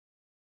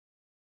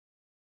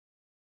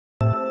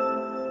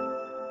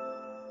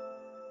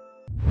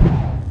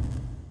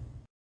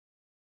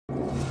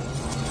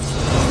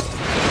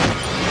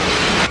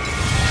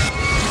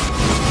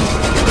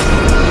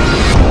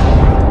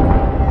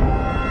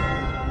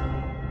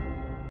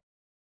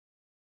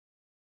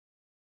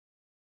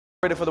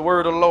Ready for the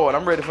word of the Lord.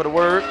 I'm ready for the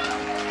word.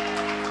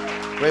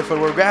 Ready for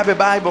the word. Grab your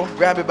Bible.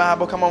 Grab your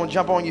Bible. Come on,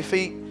 jump on your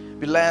feet.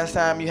 Be the last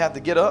time you have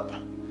to get up.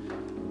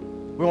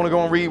 We want to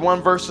go and read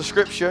one verse of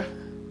scripture.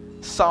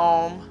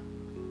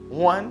 Psalm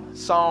 1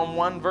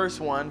 verse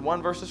 1.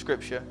 One verse of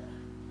scripture.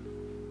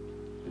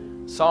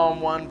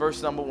 Psalm 1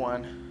 verse number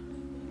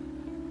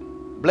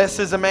 1. Blessed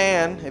is the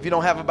man. If you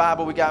don't have a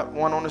Bible, we got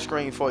one on the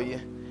screen for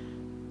you.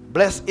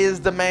 Blessed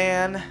is the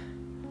man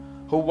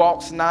who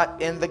walks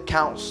not in the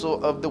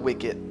counsel of the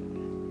wicked,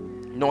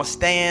 nor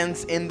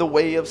stands in the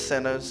way of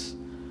sinners,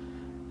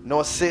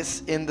 nor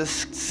sits in the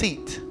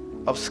seat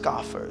of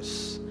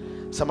scoffers.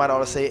 Somebody ought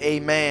to say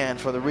amen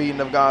for the reading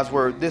of God's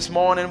word. This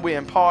morning we're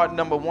in part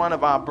number 1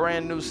 of our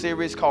brand new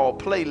series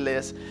called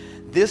Playlist.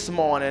 This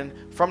morning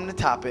from the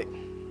topic,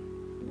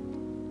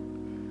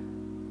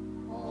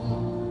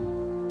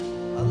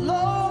 a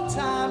long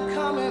time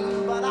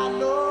coming, but I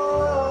know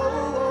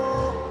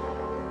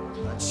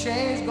a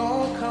change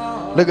gonna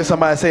come. Look at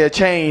somebody, say a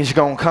change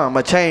gonna come,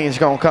 a change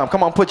gonna come.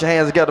 Come on, put your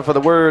hands together for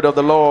the word of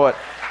the Lord.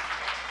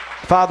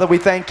 Father, we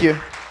thank you.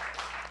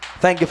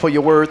 Thank you for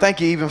your word. Thank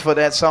you even for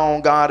that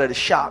song, God, that has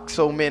shocked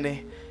so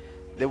many,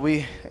 that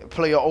we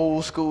play an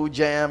old school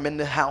jam in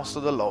the house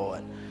of the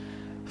Lord.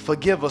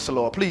 Forgive us,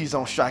 Lord. Please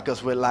don't strike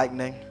us with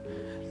lightning.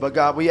 But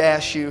God, we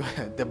ask you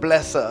to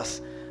bless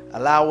us.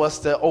 Allow us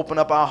to open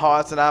up our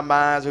hearts and our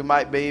minds. We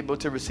might be able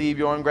to receive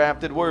your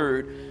engrafted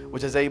word,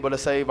 which is able to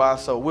save our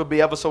soul. We'll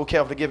be ever so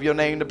careful to give your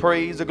name the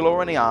praise, the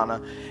glory, and the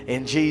honor.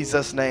 In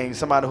Jesus' name,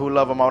 somebody who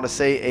love him ought to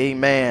say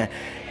amen.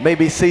 May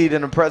be seated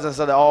in the presence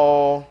of the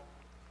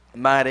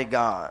Almighty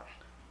God.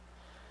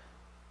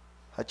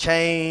 A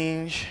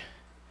change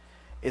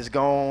is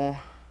going to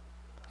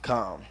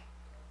come.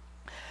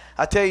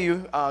 I tell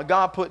you,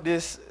 God put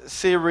this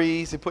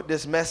series, he put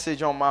this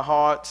message on my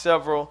heart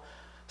several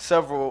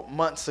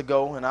months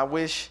ago, and I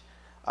wish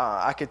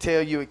I could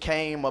tell you it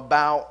came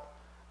about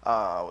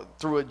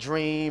through a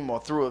dream or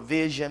through a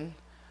vision,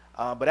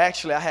 but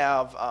actually I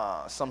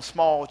have some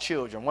small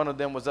children. One of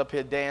them was up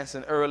here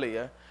dancing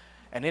earlier,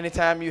 and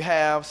anytime you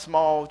have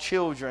small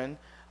children,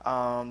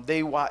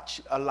 they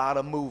watch a lot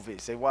of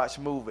movies. They watch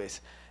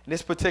movies. And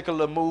this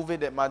particular movie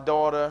that my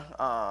daughter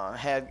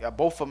had,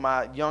 both of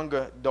my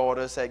younger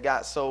daughters had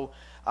got so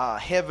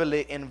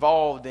heavily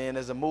involved in,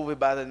 is a movie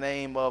by the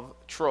name of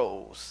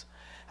Trolls.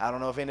 I don't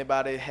know if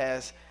anybody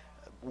has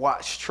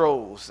watched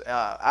Trolls.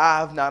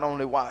 I've not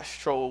only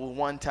watched Trolls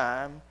one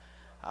time,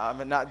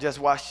 I've not just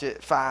watched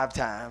it 5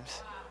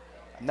 times,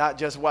 not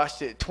just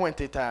watched it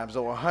 20 times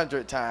or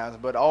 100 times,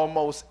 but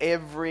almost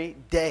every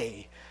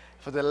day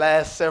for the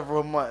last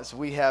several months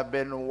we have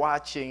been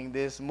watching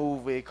this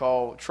movie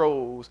called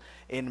Trolls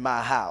in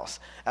my house.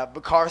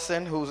 But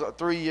Carson, who's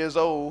 3 years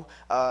old,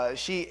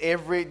 she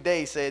every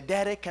day said,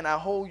 "Daddy, can I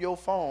hold your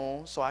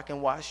phone so I can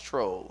watch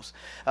Trolls?"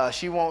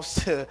 She wants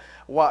to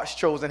watch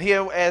Trolls. And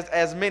here,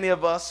 as many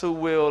of us who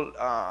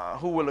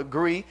will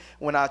agree,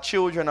 when our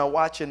children are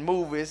watching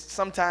movies,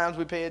 sometimes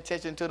we pay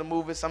attention to the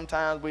movies,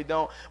 sometimes we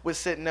don't. We're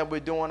sitting there,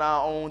 we're doing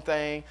our own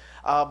thing.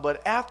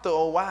 But after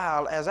a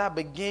while, as I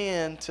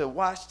began to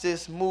watch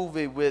this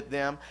movie with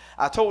them,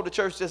 I told the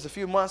church just a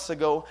few months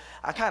ago,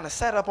 I kind of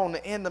sat up on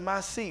the end of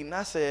my seat and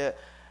I said,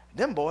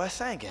 "Them boys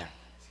singing."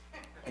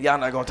 Y'all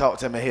not gonna talk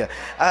to me here.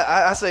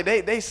 I say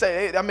they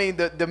say, I mean,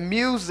 the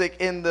music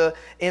in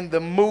the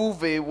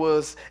movie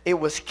was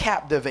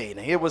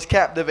captivating. It was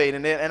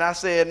captivating, and I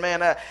said,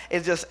 man,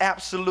 it's just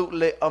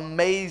absolutely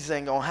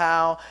amazing on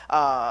how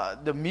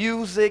the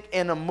music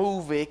in a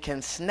movie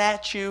can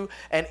snatch you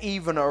and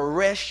even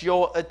arrest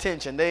your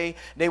attention.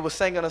 They were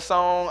singing a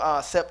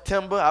song,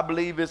 September. I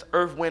believe it's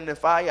Earth, Wind, and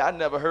Fire. I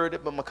never heard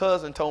it, but my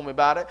cousin told me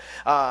about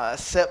it.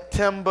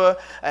 September,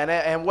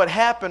 and what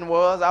happened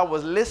was I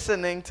was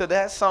listening to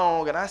that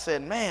song and I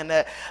said, man,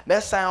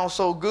 that sounds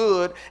so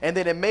good, and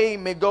then it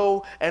made me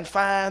go and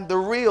find the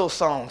real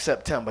song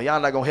September. Y'all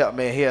not gonna help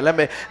me here. Let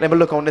me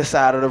look on this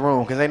side of the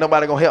room, because ain't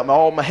nobody gonna help me.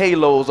 All my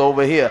halos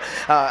over here.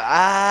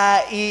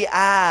 I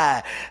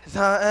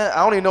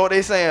don't even know what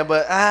they saying,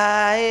 but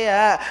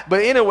but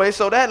anyway,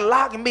 so that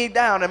locked me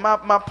down, and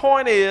my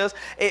point is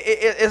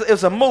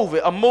it's a movie.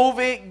 A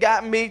movie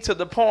got me to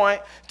the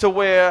point to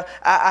where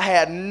I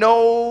had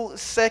no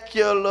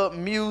secular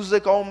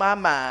music on my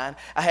mind.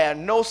 I had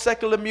no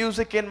secular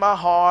music in my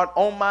heart,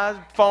 on my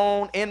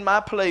phone, in my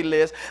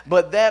playlist,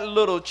 but that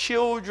little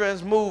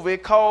children's movie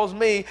caused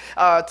me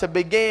to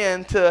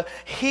begin to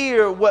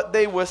hear what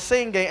they were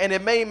singing, and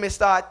it made me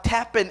start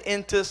tapping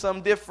into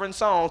some different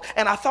songs.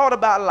 And I thought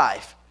about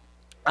life.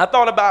 I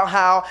thought about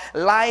how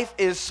life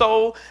is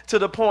so to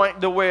the point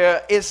to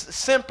where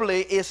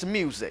it's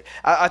music.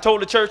 I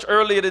told the church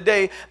earlier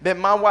today that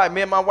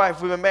me and my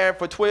wife, we've been married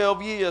for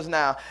 12 years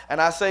now.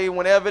 And I say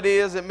whenever it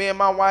is that me and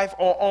my wife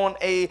are on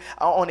a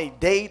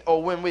date,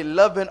 or when we're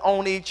loving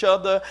on each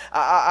other,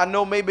 I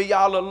know maybe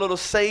y'all are a little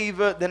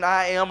saver than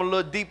I am, a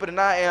little deeper than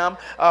I am,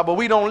 but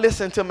we don't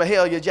listen to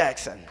Mahalia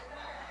Jackson.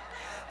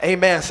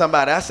 Amen,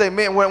 somebody. I say,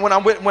 man, when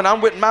I'm with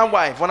my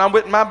wife, when I'm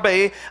with my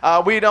babe,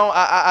 we don't.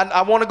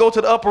 I want to go to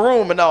the upper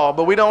room and all,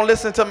 but we don't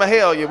listen to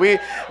Mahalia.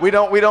 We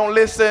don't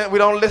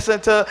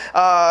listen to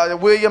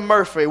William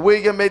Murphy,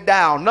 William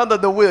McDowell, none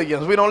of the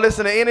Williams. We don't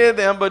listen to any of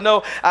them. But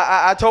no,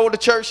 I told the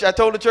church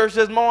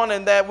this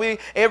morning that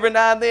every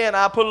now and then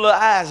I put a little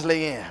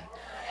Isley in,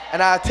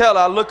 and I tell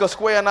her, I look her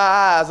square in her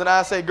eyes, and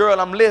I say, girl,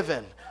 I'm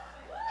living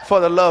for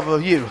the love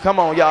of you. Come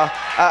on, y'all.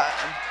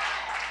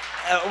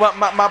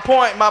 My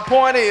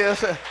point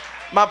is,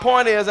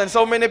 and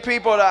so many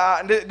people,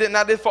 now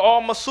this for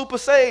all my super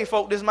saved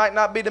folk, this might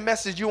not be the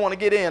message you want to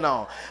get in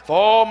on. For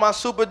all my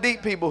super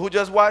deep people who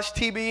just watch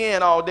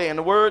TBN all day and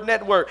the Word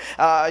Network,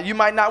 you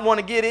might not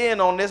want to get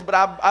in on this, but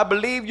I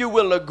believe you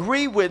will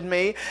agree with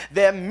me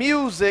that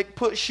music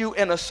puts you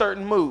in a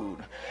certain mood.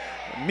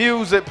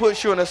 Music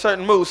puts you in a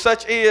certain mood.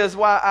 Such is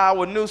why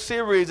our new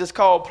series is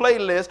called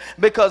Playlist,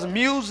 because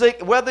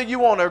music, whether you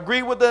want to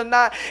agree with it or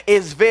not,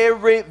 is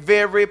very,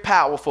 very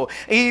powerful.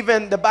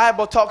 Even the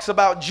Bible talks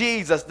about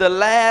Jesus, the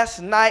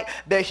last night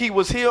that he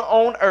was here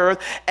on earth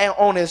and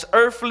on his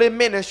earthly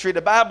ministry.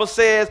 The Bible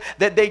says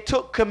that they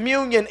took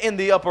communion in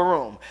the upper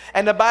room.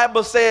 And the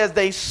Bible says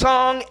they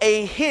sung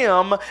a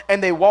hymn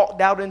and they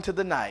walked out into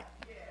the night.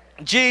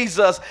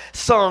 Jesus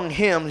sung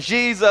hymns.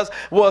 Jesus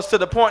was to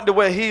the point to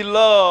where he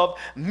loved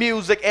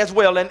music as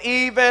well. And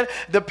even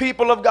the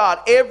people of God,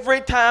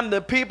 every time the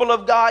people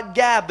of God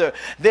gathered,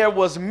 there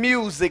was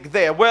music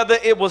there. Whether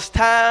it was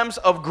times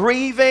of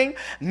grieving,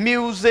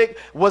 music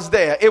was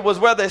there. It was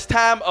whether it's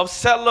time of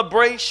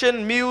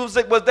celebration,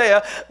 music was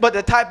there. But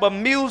the type of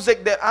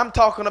music that I'm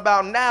talking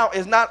about now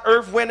is not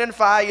Earth, Wind, and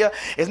Fire.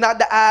 It's not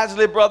the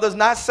Isley Brothers,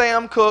 not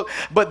Sam Cooke,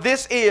 but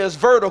this is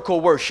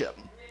vertical worship.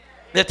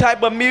 The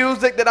type of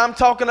music that I'm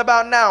talking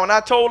about now, and I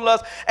told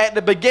us at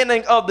the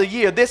beginning of the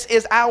year, this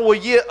is our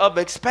year of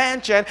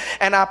expansion,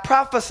 and I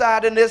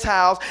prophesied in this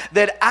house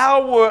that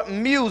our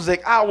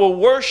music, our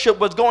worship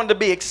was going to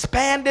be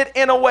expanded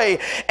in a way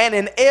and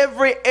in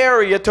every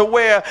area to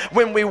where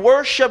when we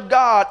worship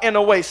God in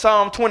a way,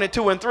 Psalm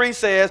 22:3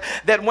 says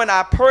that when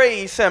I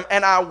praise him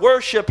and I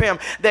worship him,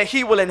 that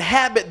he will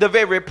inhabit the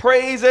very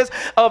praises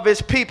of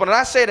his people. And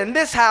I said in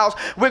this house,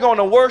 we're going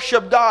to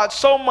worship God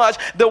so much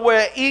that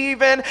where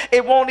even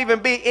it won't even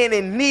be any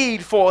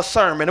need for a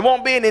sermon. It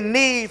won't be any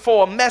need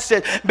for a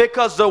message,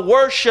 because the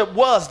worship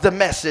was the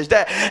message.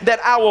 That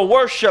our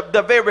worship,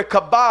 the very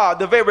kabod,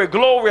 the very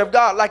glory of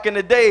God, like in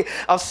the day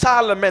of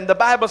Solomon, the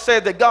Bible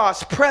says that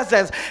God's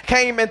presence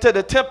came into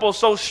the temple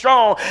so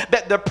strong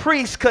that the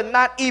priests could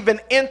not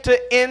even enter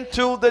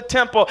into the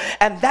temple.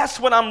 And that's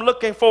what I'm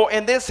looking for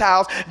in this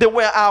house, that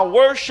where our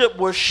worship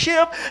will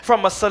shift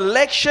from a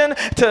selection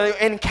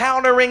to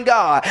encountering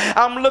God.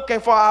 I'm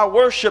looking for our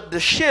worship to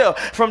shift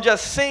from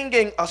just singing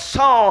a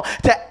song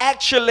to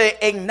actually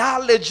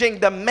acknowledging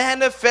the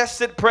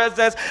manifested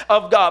presence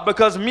of God,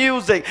 because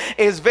music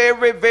is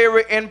very,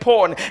 very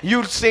important.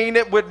 You've seen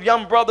it with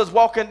young brothers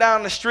walking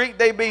down the street.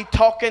 They be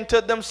talking to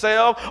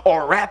themselves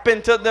or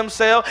rapping to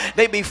themselves.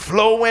 They be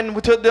flowing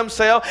to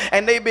themselves,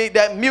 and they be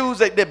that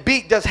music, the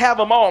beat just have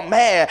them all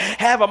mad,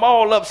 have them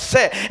all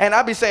upset. And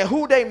I be saying,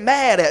 who they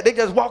mad at? They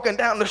just walking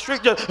down the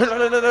street just come on,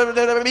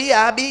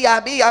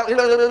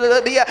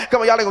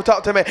 y'all ain't gonna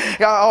talk to me.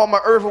 Y'all, all my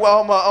earth,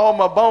 all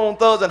my bones,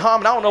 thugs and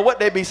harmony. I don't know what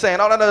they be saying.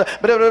 Come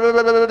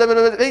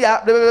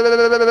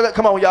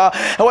on, y'all.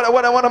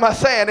 What am I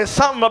saying? It's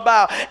something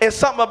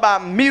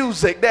about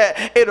music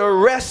that it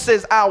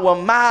arrests our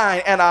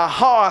mind and our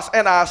hearts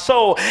and our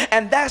soul.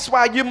 And that's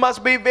why you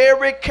must be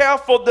very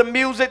careful the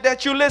music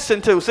that you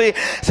listen to. See,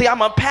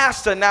 I'm a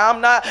pastor now.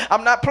 I'm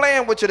not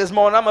playing with you this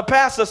morning. I'm a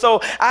pastor,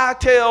 so I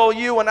tell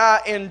you and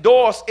I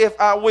endorse, if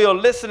I will,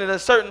 listen to a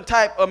certain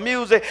type of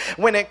music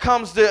when it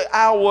comes to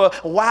our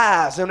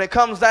wives and when it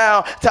comes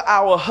down to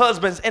our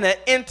husbands in an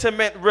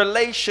intimate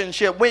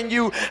relationship. When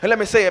you, let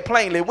me say it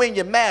plainly, when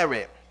you're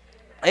married.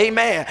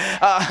 Amen.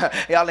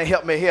 Y'all ain't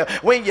help me here.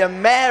 When you're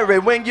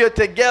married, when you're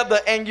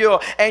together and you're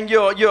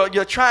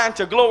trying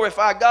to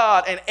glorify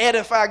God and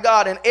edify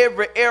God in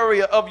every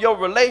area of your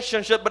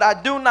relationship. But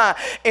I do not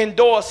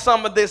endorse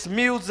some of this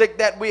music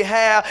that we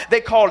have.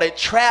 They call it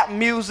trap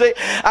music.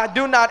 I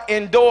do not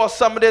endorse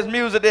some of this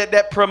music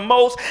that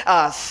promotes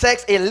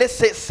sex,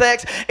 illicit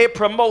sex. It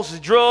promotes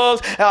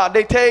drugs.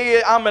 They tell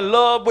you I'm in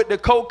love with the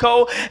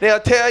cocoa. They'll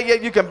tell you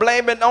you can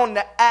blame it on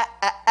the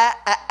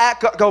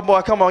go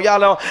boy. Come on,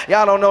 y'all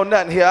don't know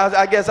nothing here.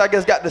 I guess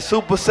got the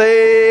super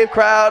saved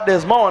crowd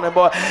this morning,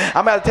 boy.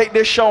 I'm about to take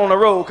this show on the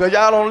road because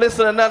y'all don't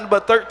listen to nothing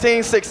but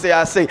 1360,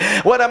 I see.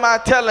 What am I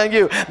telling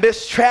you?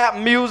 This trap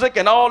music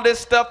and all this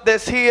stuff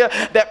that's here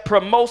that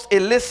promotes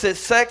illicit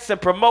sex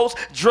and promotes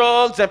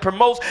drugs and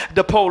promotes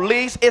the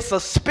police. It's a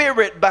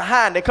spirit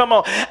behind it. Come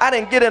on. I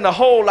didn't get in a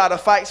whole lot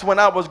of fights when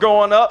I was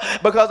growing up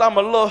because I'm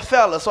a little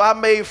fella, so I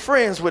made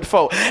friends with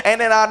folk. And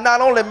then I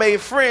not only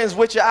made friends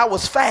with you, I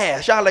was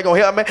fast. Y'all ain't gonna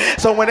help me.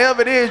 So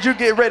whenever it is you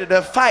get ready to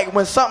to fight.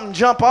 When something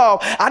jump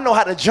off, I know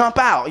how to jump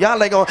out.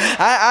 Y'all ain't gonna,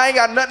 I ain't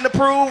got nothing to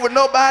prove with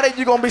nobody.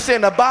 You're gonna be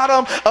seeing the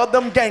bottom of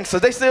them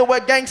gangsters. They still wear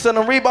gangsters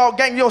and Reebok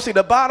gang. You don't see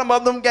the bottom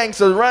of them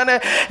gangsters running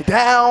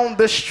down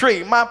the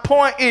street. My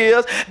point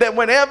is that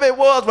whenever it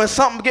was, when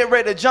something get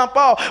ready to jump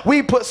off,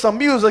 we put some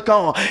music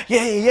on.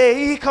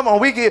 Yeah, come on.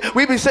 We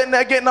be sitting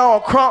there getting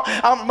all crunk.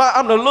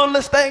 I'm the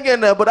littlest thing in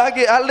there, but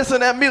I listen to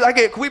that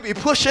music. We be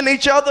pushing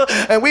each other,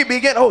 and we be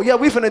getting, oh yeah,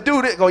 we finna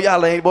do this. Go,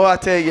 y'all ain't, boy, I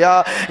tell you,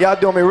 y'all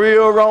doing me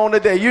real wrong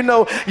today. You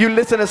know, you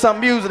listen to some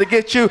music to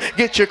get you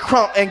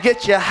crunk and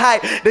get you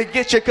hype, to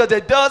get you, because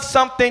it does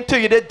something to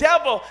you. The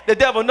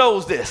devil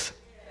knows this.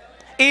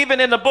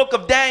 Even in the book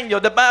of Daniel,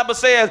 the Bible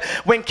says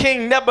when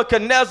King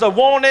Nebuchadnezzar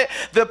wanted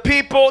the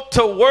people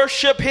to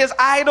worship his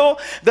idol,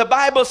 the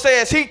Bible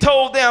says he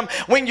told them,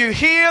 when you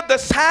hear the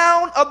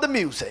sound of the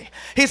music,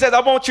 he says,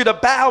 I want you to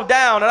bow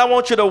down and I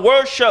want you to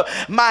worship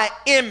my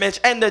image.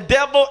 And the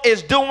devil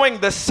is doing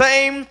the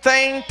same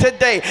thing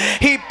today.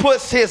 He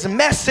puts his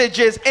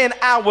messages in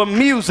our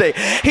music.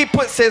 He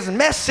puts his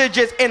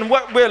messages in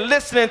what we're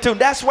listening to.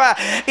 That's why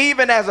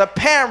even as a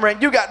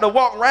parent, you got to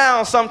walk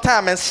around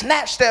sometime and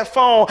snatch that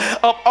phone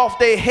up off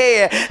their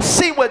head,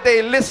 see what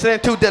they listening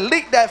to,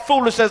 delete that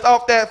foolishness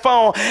off that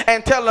phone,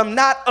 and tell them,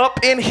 not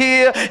up in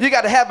here. You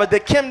got to have a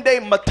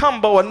Dikembe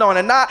Mutombo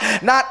anointing,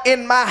 not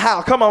in my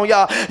house. Come on,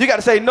 y'all. You got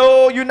to say,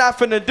 no, you're not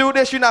finna do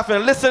this. You're not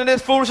finna listen to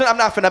this foolishness. I'm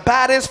not finna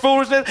buy this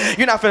foolishness.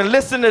 You're not finna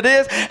listen to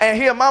this. And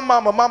here, my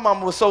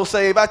mama was so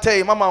saved. I tell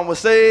you, my mama was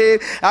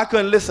saved. I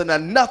couldn't listen to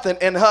nothing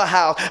in her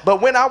house.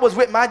 But when I was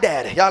with my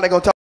daddy, y'all ain't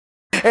gonna talk.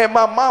 And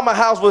my mama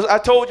house was, I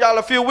told y'all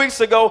a few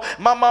weeks ago,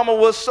 my mama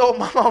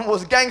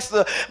was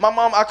gangster.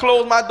 I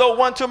closed my door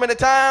one too many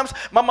times.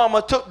 My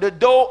mama took the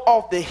door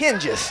off the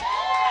hinges.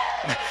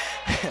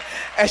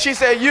 And she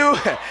said,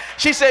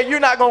 you're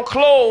not going to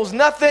close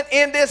nothing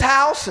in this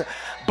house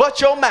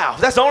but your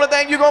mouth. That's the only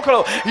thing you're going to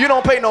close. You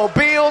don't pay no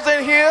bills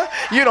in here.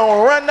 You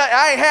don't run nothing.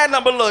 I ain't had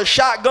nothing but a little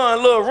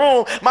shotgun, little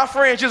room. My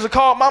friends used to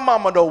call my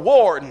mama the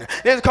warden.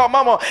 They used to call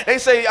my mama. They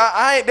say,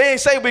 they ain't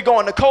say we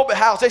going to Cobie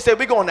house. They said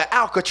we going to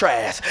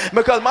Alcatraz,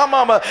 because my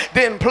mama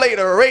didn't play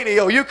the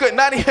radio. You could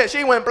not even,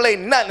 she wouldn't play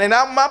nothing. And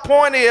my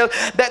point is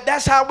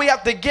that's how we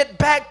have to get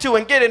back to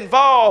and get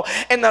involved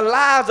in the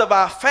lives of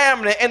our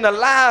family, in the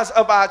lives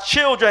of our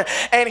children.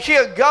 And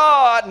here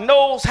God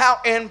knows how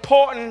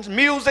important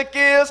music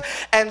is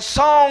and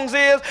songs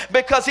is,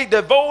 because he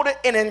devoted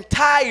an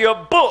entire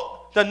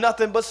book to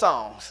nothing but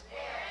songs.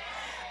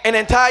 An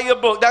entire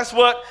book. That's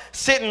what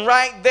sitting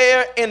right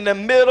there in the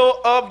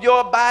middle of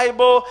your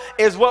Bible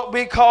is what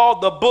we call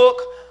the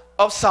book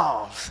of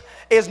Psalms.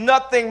 It's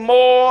nothing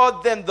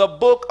more than the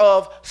book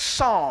of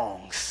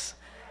songs.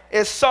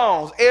 It's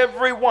songs.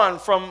 Every one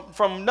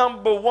from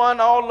number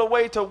 1 all the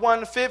way to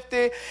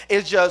 150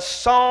 is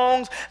just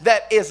songs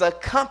that is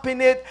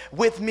accompanied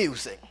with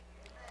music.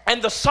 And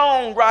the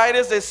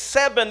songwriters, there's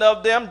 7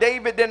 of them.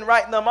 David didn't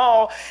write them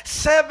all.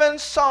 7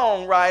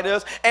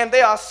 songwriters, and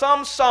there are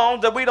some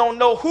songs that we don't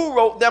know who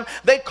wrote them.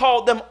 They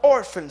called them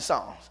orphan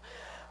songs.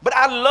 But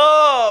I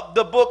love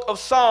the book of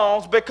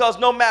Psalms, because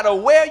no matter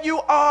where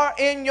you are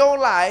in your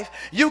life,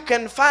 you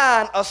can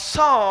find a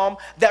psalm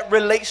that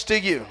relates to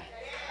you.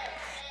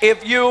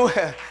 If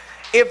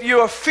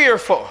you're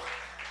fearful,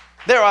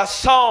 there are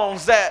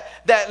songs that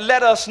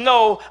let us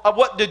know of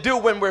what to do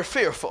when we're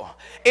fearful.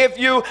 If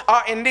you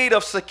are in need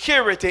of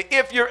security,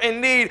 if you're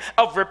in need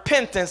of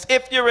repentance,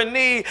 if you're in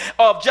need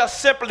of just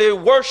simply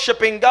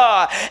worshiping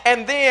God.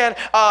 And then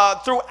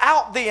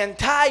throughout the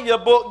entire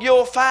book,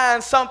 you'll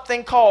find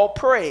something called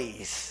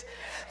praise.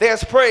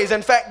 There's praise.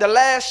 In fact, the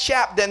last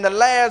chapter and the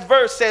last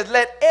verse says,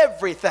 let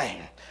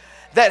everything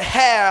that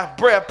have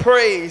breath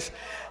praise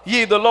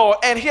ye the Lord.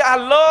 And here I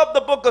love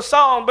the book of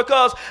Psalms,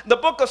 because the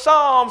book of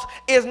Psalms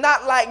is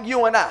not like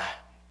you and I.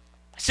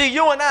 See,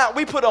 you and I,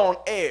 we put on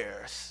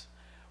airs.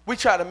 We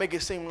try to make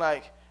it seem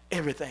like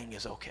everything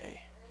is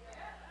okay.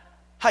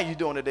 How you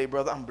doing today,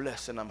 brother? I'm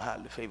blessed and I'm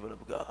highly favored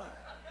of God.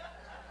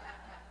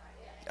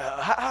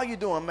 How you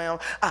doing, ma'am?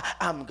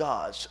 I'm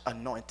God's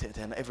anointed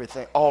and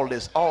everything. All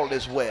is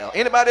well.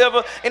 Anybody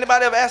ever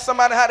ask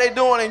somebody how they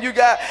doing, and you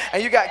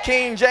got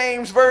King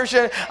James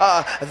version?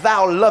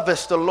 Thou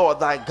lovest the Lord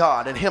thy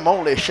God, and him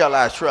only shall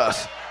I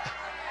trust.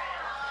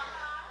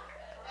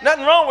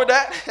 Nothing wrong with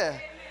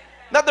that.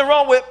 Nothing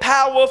wrong with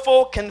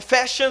powerful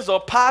confessions or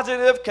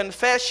positive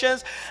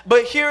confessions.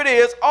 But here it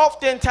is.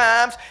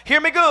 Oftentimes,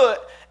 hear me good,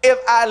 if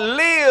I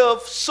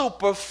live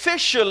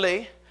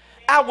superficially,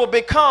 I will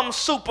become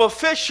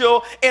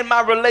superficial in my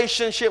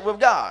relationship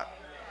with God.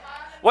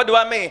 What do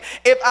I mean?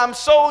 If I'm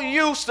so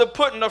used to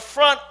putting a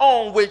front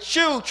on with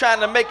you,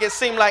 trying to make it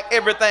seem like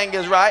everything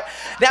is right,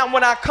 now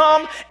when I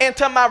come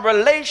into my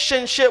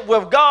relationship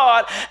with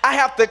God, I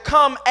have to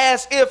come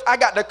as if I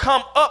got to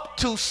come up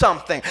to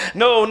something.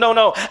 No.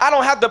 I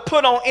don't have to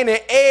put on any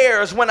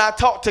airs when I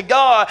talk to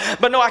God,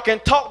 but no, I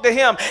can talk to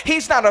him.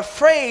 He's not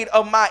afraid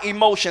of my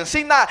emotions.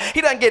 He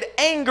doesn't get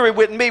angry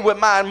with me with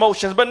my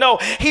emotions, but no,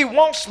 he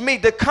wants me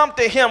to come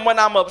to him when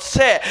I'm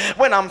upset,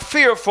 when I'm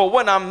fearful,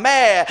 when I'm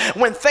mad,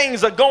 when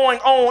things are are going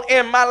on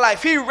in my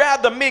life. He'd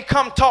rather me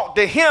come talk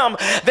to him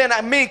than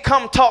me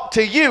come talk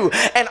to you.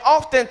 And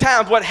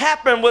oftentimes what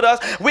happens with us,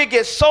 we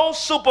get so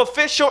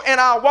superficial in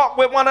our walk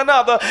with one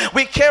another.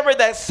 We carry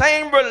that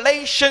same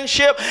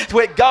relationship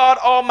with God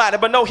Almighty.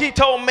 But no, he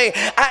told me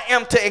I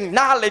am to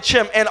acknowledge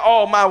him in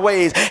all my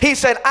ways. He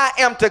said I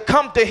am to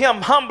come to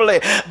him humbly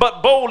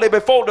but boldly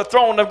before the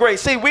throne of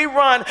grace. See, we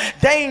run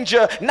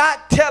danger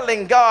not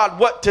telling God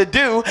what to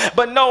do,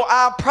 but no,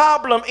 our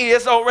problem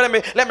is, oh,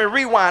 let me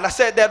rewind. I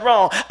said that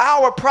wrong.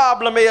 Our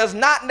problem is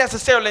not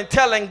necessarily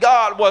telling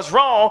God what's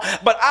wrong,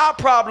 but our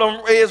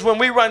problem is when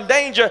we run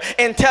danger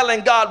in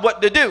telling God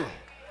what to do.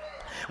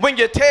 When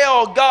you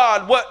tell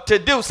God what to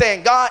do,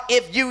 saying, God,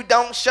 if you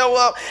don't show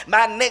up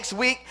by next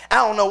week, I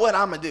don't know what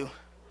I'm going to do.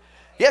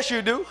 Yes,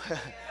 you do.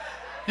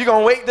 You're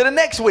going to wait till the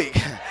next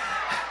week.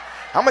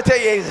 I'm going to tell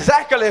you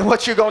exactly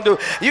what you're going to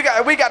do.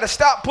 We got to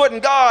stop putting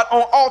God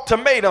on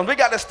ultimatums. We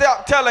got to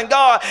stop telling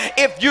God,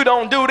 if you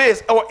don't do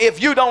this, or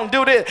if you don't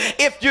do this,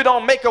 if you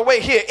don't make a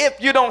way here,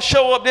 if you don't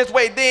show up this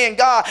way, then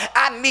God,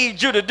 I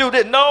need you to do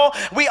this. No,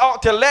 we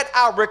ought to let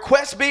our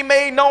requests be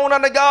made known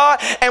unto God,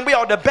 and we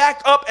ought to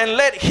back up and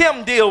let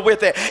him deal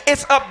with it.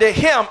 It's up to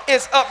him.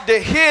 It's up to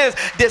his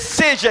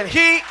decision.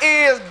 He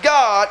is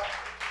God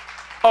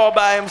all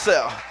by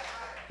himself.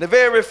 The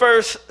very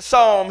first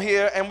psalm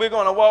here, and we're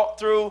going to walk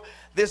through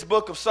this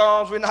book of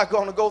Psalms. We're not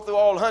going to go through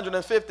all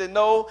 150.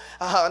 No,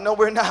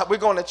 we're not. We're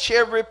going to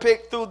cherry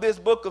pick through this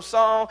book of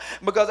Psalms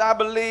because I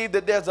believe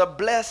that there's a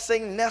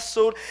blessing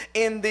nestled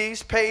in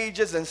these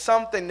pages and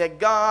something that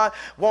God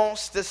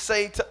wants to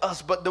say to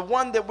us. But the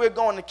one that we're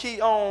going to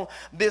key on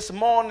this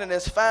morning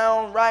is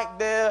found right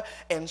there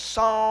in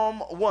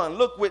Psalm 1.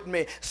 Look with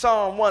me.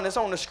 Psalm 1. It's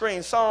on the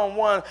screen. Psalm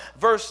 1,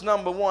 verse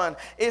number 1.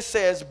 It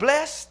says,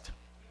 blessed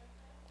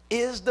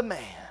is the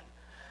man.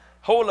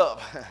 Hold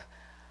up.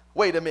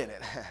 Wait a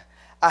minute.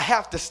 I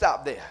have to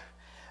stop there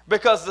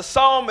because the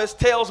psalmist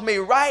tells me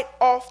right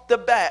off the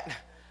bat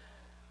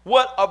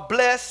what a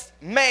blessed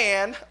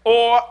man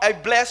or a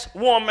blessed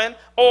woman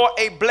or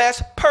a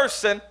blessed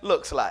person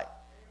looks like.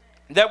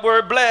 That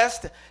word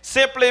blessed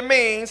simply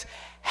means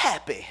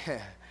happy.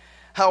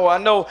 Oh, I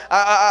know,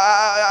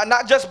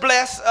 not just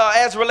blessed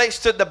as relates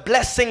to the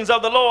blessings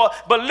of the Lord,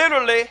 but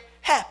literally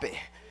happy.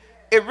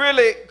 It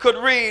really could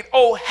read,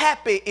 oh,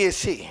 happy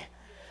is he.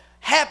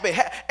 Happy.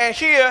 And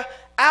here,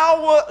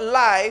 our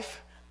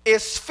life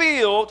is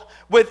filled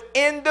with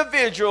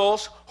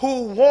individuals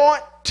who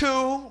want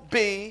to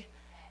be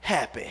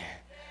happy.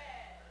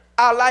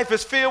 Our life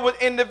is filled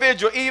with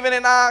individuals. Even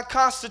in our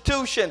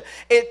Constitution,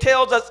 it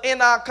tells us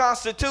in our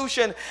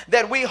Constitution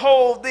that we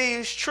hold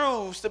these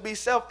truths to be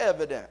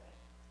self-evident.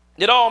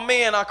 That all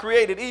men are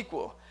created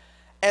equal.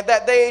 And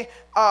that they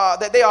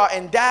are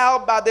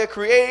endowed by their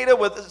Creator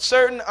with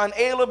certain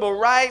unalienable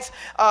rights,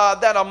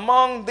 that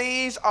among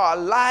these are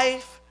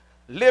life,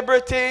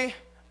 liberty,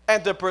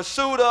 and the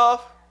pursuit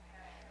of,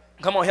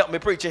 come on, help me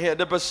preach here,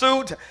 the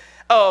pursuit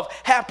of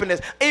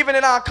happiness. Even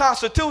in our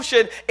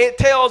Constitution, it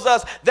tells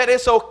us that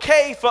it's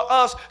okay for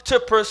us to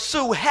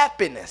pursue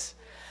happiness,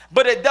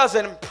 but it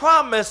doesn't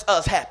promise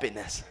us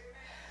happiness.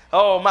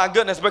 Oh my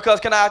goodness, because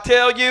can I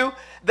tell you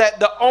that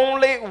the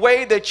only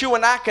way that you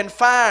and I can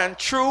find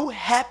true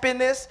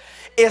happiness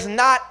is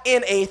not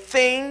in a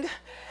thing,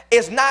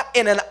 is not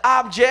in an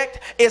object,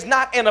 is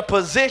not in a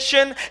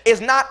position,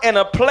 is not in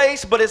a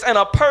place, but it's in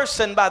a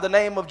person by the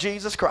name of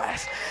Jesus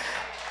Christ.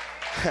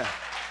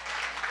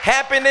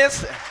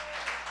 Happiness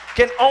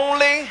can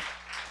only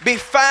be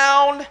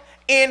found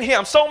in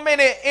him. So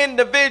many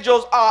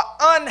individuals are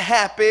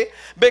unhappy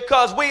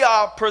because we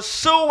are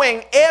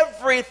pursuing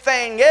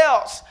everything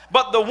else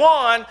but the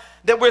one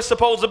that we're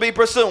supposed to be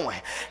pursuing.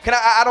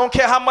 I don't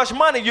care how much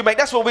money you make.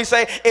 That's what we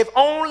say. If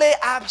only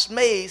I've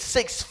made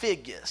 6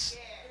 figures,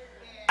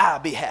 I'll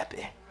be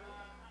happy.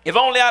 If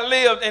only I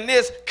lived in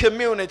this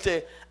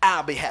community,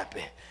 I'll be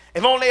happy.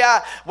 If only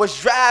I was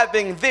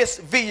driving this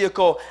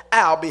vehicle,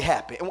 I'll be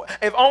happy.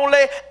 If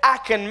only I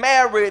can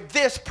marry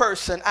this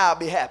person, I'll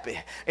be happy.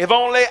 If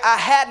only I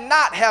had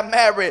not have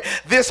married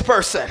this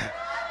person,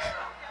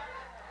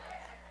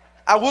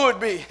 I would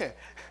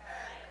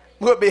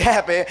be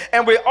happy.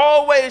 And we're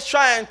always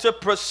trying to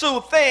pursue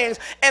things,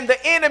 and the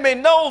enemy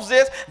knows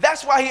this.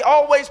 That's why he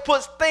always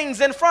puts things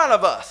in front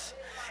of us.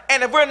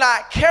 And if we're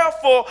not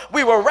careful,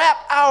 we will wrap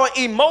our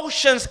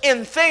emotions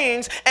in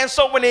things. And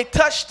so when he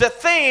touched the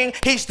thing,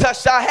 he's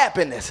touched our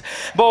happiness.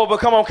 But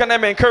come on, can I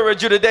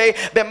encourage you today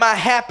that my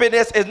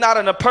happiness is not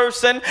in a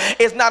person,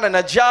 it's not in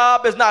a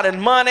job, it's not in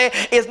money,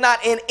 it's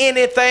not in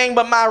anything,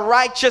 but my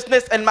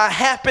righteousness and my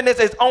happiness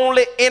is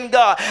only in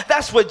God.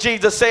 That's what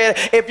Jesus said.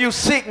 If you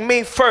seek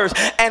me first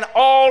and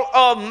all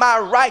of my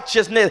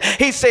righteousness,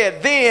 he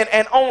said, then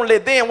and only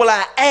then will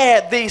I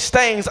add these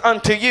things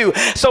unto you.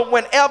 So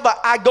whenever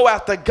I go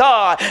after God,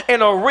 God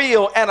in a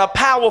real and a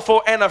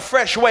powerful and a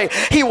fresh way.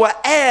 He will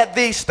add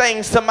these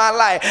things to my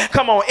life.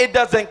 Come on, it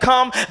doesn't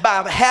come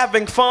by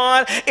having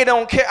fun. I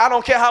don't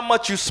care how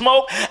much you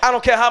smoke. I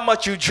don't care how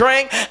much you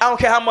drink. I don't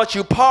care how much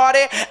you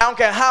party. I don't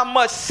care how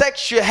much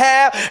sex you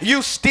have.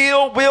 You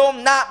still will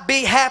not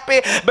be happy,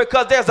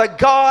 because there's a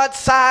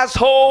God-sized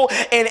hole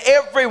in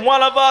every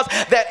one of us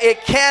that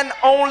it can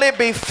only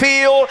be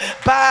filled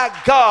by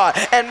God.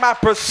 And my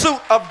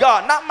pursuit of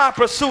God, not my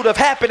pursuit of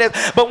happiness,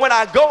 but when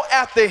I go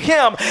after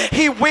him,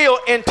 he will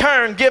in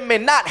turn give me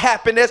not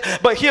happiness,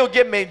 but he'll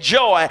give me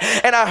joy.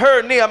 And I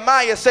heard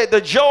Nehemiah say,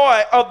 the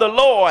joy of the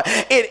Lord,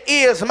 it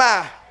is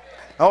my...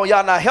 Oh,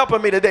 y'all not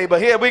helping me today,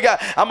 but here we got,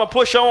 I'm going to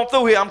push on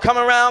through here. I'm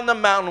coming around the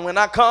mountain. When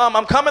I come,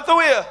 I'm coming through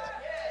here.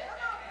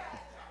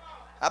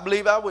 I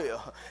believe I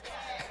will.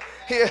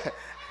 Here.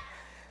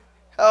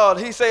 Oh,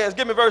 he says,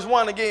 give me verse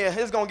 1 again.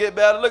 It's going to get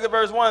better. Look at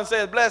verse 1. It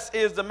says, blessed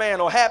is the man,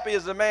 or happy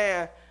is the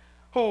man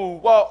who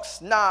walks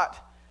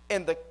not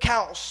in the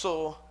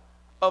counsel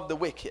of the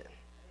wicked.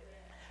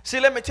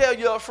 See, let me tell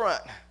you up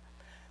front,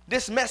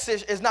 this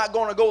message is not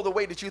going to go the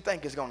way that you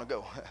think it's going to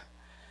go.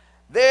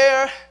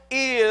 There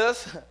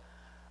is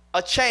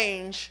a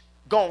change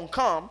gonna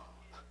come,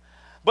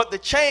 but the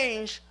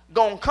change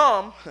gonna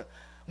come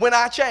when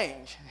I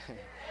change.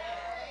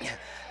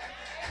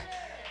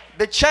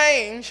 The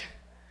change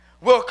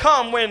will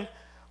come when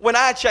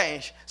I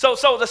change. So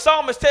the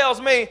psalmist tells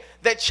me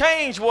that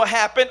change will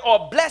happen,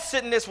 or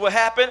blessedness will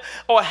happen,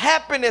 or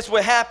happiness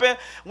will happen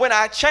when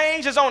I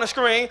change. Is on the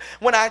screen.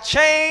 When I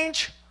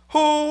change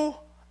who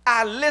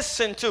I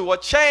listen to, or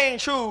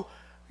change who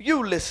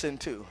you listen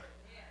to.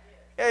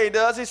 Yeah, he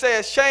does. He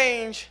says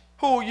change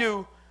who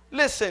you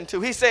listen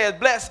to. He says,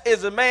 blessed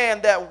is a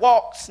man that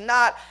walks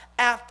not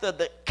after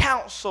the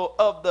counsel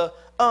of the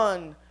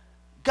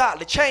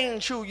ungodly.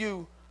 Change who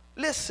you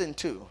listen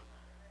to.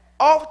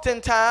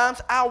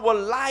 Oftentimes, our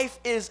life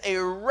is a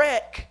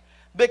wreck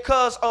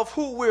because of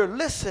who we're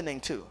listening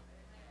to.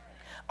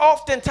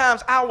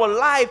 Oftentimes, our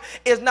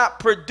life is not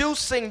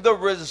producing the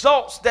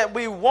results that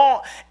we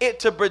want it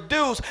to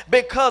produce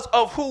because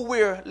of who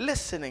we're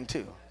listening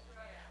to.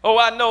 Oh,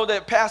 I know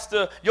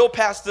that your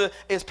pastor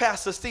is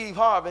Pastor Steve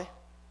Harvey.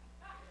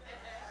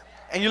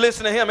 And you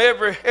listen to him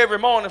every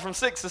morning from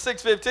 6 to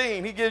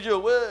 6:15. He gives you a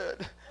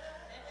word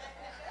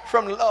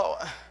from the Lord.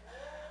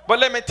 But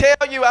let me tell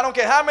you, I don't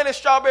care how many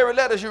strawberry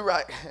letters you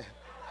write.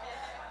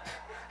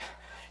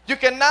 You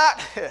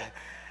cannot,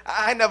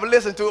 I never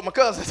listened to it. My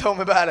cousin told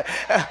me about it.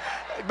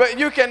 But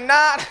you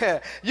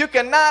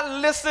cannot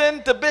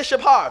listen to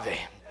Bishop Harvey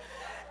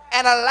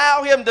and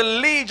allow him to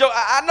lead you.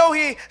 I know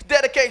he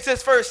dedicates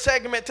his first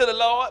segment to the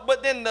Lord,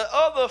 but then the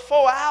other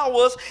 4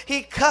 hours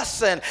he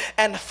cussing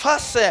and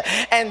fussing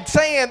and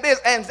saying this,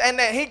 and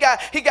then he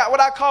got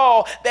what I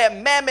call that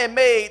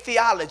mammy-made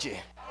theology.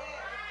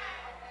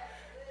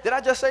 Did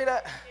I just say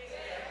that?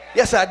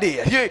 Yes, I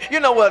did. You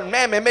know what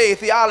mammy-made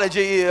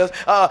theology is.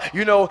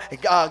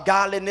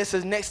 Godliness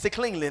is next to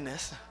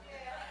cleanliness.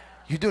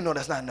 You do know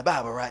that's not in the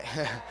Bible, right?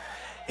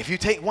 If you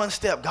take one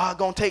step, God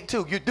gonna take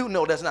two. You do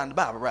know that's not in the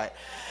Bible, right?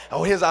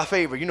 Oh, here's our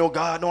favorite. You know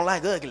God don't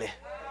like ugly.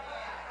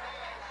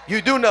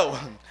 You do know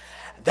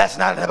that's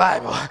not in the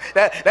Bible.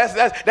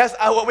 That's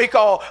what we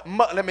call,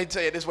 let me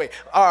tell you this way,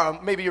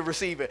 maybe you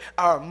receive it,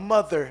 our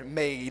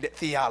mother-made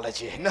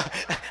theology. No,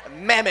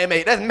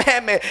 mammy-made, that's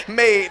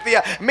mammy-made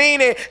theology.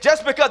 Meaning,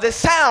 just because it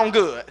sounds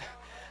good,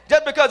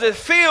 just because it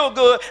feels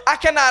good, I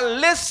cannot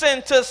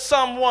listen to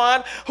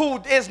someone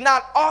who is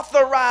not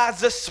authorized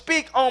to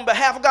speak on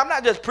behalf of God. I'm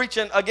not just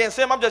preaching against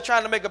him. I'm just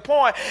trying to make a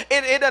point.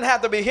 It doesn't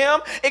have to be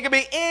him. It can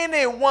be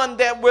anyone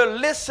that we're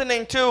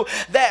listening to,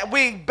 that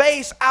we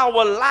base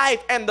our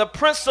life and the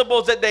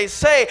principles that they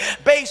say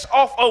based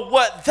off of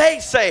what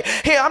they say.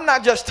 Here, I'm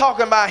not just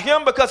talking about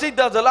him because he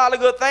does a lot of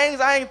good things.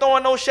 I ain't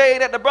throwing no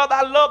shade at the brother.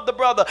 I love the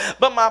brother.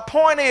 But my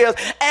point is,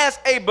 as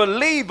a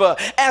believer,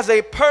 as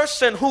a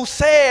person who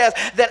says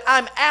that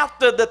I'm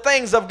after the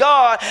things of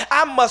God,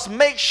 I must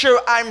make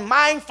sure I'm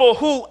mindful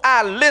who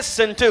I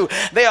listen to.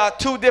 There are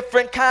two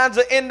different kinds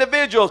of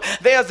individuals.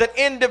 There's an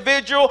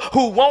individual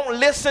who won't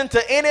listen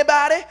to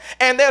anybody,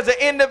 and there's an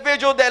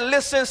individual that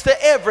listens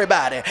to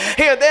everybody.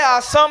 Here, there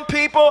are some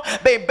people,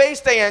 they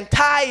base their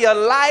entire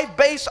life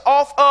based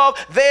off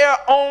of their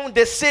own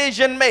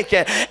decision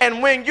making.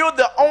 And when you're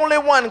the only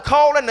one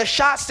calling the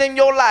shots in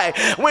your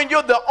life, when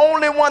you're the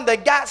only one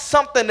that got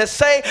something to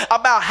say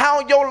about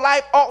how your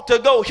life ought to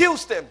go,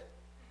 Houston,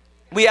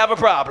 we have a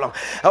problem.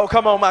 Oh,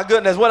 come on, my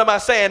goodness. What am I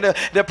saying?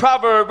 The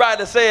proverb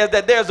writer says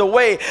that there's a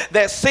way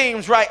that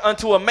seems right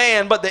unto a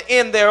man, but the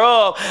end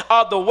thereof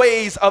are the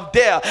ways of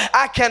death.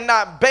 I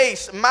cannot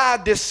base my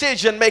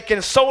decision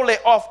making solely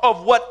off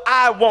of what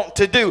I want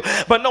to do.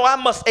 But no, I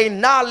must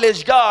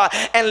acknowledge God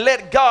and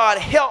let God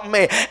help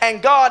me.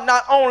 And God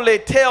not only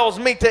tells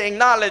me to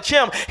acknowledge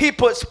him, he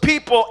puts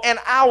people in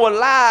our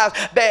lives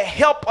that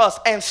help us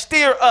and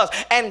steer us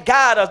and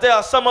guide us. There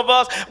are some of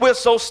us, we're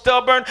so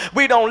stubborn,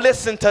 we don't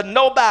listen to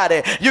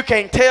nobody. You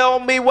can't tell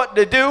me what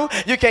to do.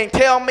 You can't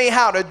tell me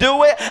how to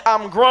do it.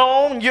 I'm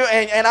grown,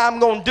 and I'm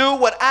going to do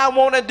what I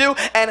want to do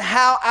and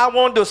how I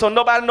want to do. So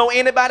nobody know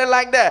anybody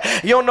like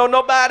that. You don't know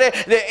nobody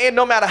that,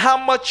 no matter how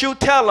much you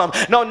tell them.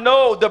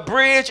 No, the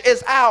bridge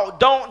is out.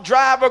 Don't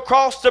drive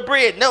across the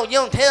bridge. No, you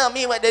don't tell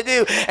me what to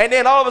do. And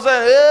then all of a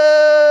sudden,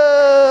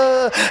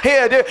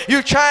 here,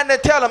 you trying to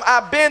tell them,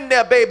 I've been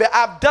there, baby.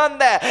 I've done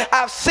that.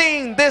 I've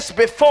seen this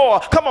before.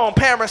 Come on,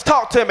 parents,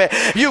 talk to me.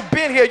 You've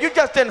been here. You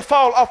just didn't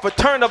fall off a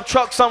turnip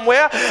truck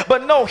somewhere.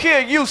 But no, here,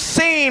 you've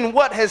seen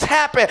what has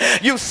happened.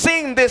 You've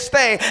seen this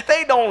thing.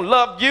 They don't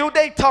love you.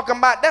 They talking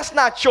about, that's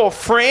not your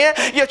friend.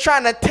 You're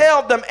trying to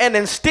tell them and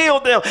instill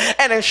them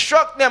and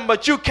instruct them,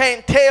 but you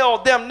can't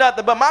tell them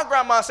nothing. But my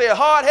grandma said,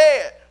 hard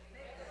head.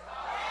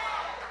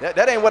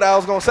 That ain't what I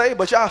was going to say,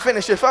 but y'all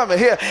finish it for me.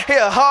 Here,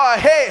 hard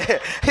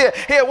head.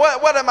 Here,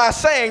 what am I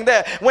saying?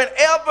 That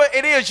whenever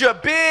it is you're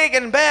big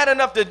and bad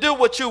enough to do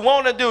what you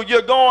want to do,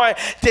 you're going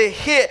to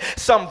hit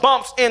some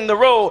bumps in the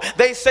road.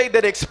 They say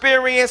that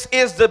experience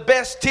is the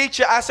best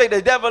teacher. I say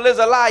the devil is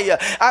a liar.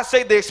 I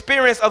say the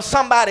experience of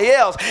somebody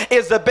else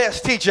is the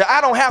best teacher. I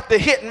don't have to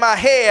hit my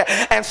head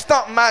and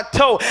stump my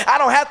toe. I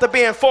don't have to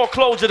be in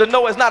foreclosure to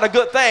know it's not a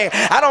good thing.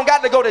 I don't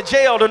got to go to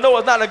jail to know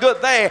it's not a good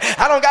thing.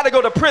 I don't got to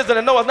go to prison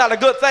to know it's not a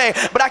good thing.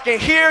 But I can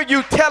hear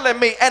you telling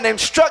me and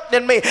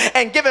instructing me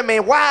and giving me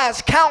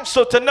wise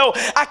counsel to know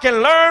I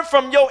can learn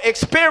from your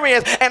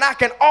experience and I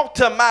can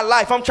alter my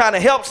life. I'm trying to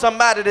help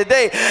somebody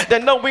today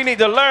that know we need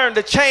to learn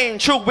to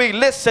change who we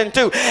listen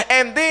to.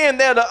 And then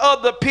there are the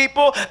other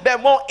people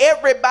that want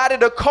everybody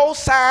to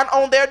co-sign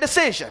on their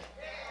decision.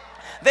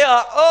 There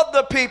are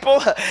other people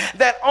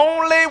that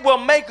only will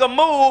make a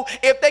move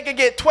if they can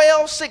get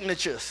 12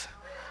 signatures.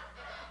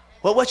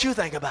 Well, what you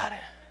think about it?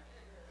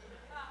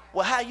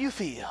 Well, how you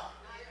feel?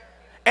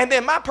 And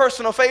then my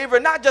personal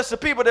favorite, not just the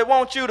people that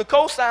want you to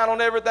co-sign on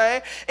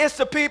everything, it's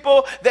the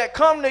people that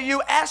come to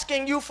you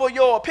asking you for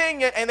your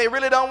opinion and they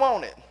really don't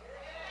want it.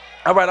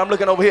 All right, I'm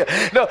looking over here.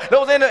 No,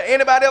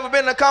 anybody ever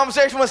been in a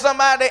conversation with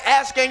somebody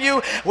asking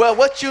you, well,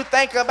 what you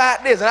think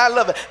about this? And I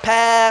love it.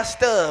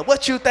 Pastor,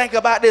 what you think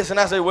about this? And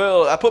I say,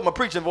 well, I put my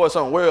preaching voice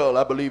on. Well,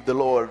 I believe the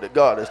Lord, that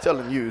God is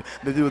telling you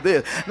to do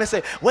this. And they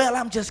say, well,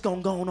 I'm just going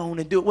to go on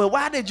and do it. Well,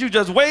 why did you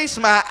just waste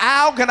my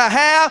hour? Can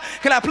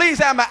I please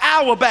have my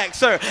hour back,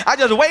 sir? I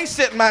just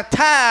wasted my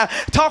time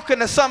talking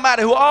to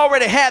somebody who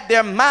already had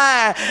their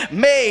mind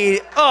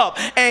made up.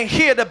 And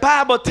here the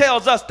Bible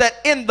tells us that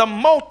in the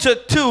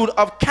multitude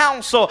of counsel,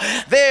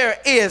 there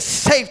is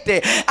safety.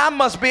 I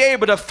must be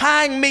able to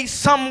find me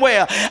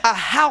somewhere a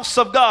house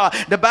of God.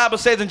 The Bible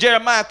says in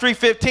Jeremiah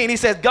 3:15, he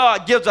says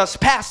God gives us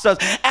pastors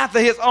after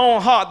his own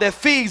heart that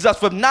feeds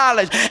us with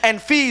knowledge and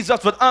feeds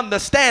us with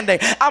understanding.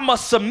 I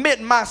must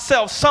submit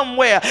myself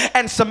somewhere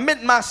and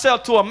submit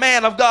myself to a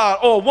man of God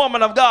or a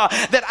woman of God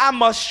that I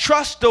must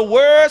trust the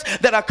words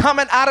that are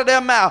coming out of their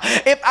mouth.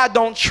 If I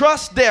don't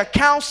trust their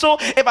counsel,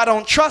 if I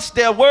don't trust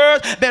their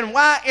words, then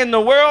why in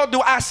the world do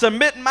I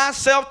submit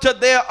myself to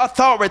their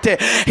authority?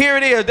 Here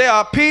it is. There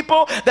are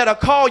people that'll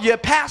call you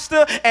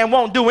pastor and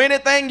won't do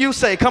anything you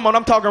say. Come on,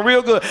 I'm talking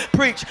real good.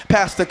 Preach,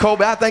 Pastor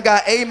Cobie. I think I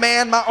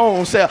amen my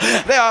own self.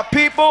 There are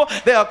people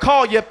that'll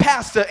call you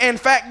pastor. In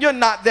fact, you're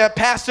not their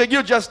pastor.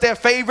 You're just their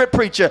favorite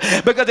preacher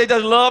because they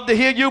just love to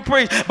hear you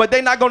preach, but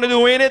they're not going to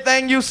do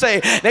anything you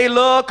say. They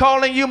love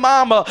calling you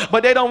mama,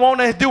 but they don't want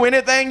to do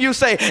anything you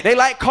say. They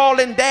like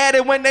calling daddy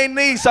when they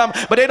need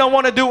something, but they don't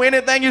want to do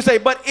anything you say.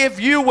 But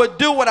if you would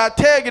do what I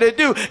tell you to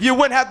do, you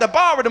wouldn't have to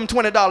borrow them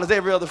 $20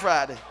 every other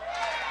Friday.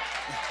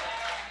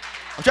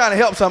 I'm trying to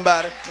help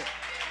somebody.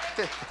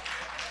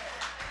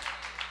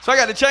 So I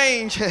got to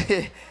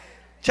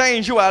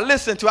change who I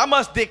listen to. I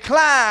must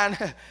decline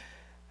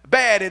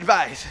bad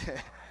advice.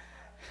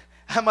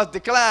 I must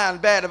decline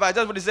bad advice.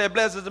 That's what he said.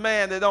 Blessed is the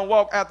man that don't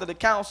walk after the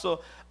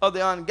counsel of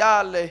the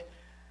ungodly.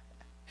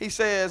 He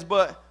says,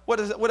 but what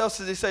else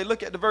does he say?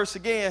 Look at the verse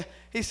again.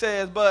 He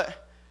says,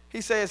 but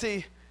he says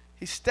he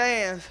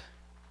stands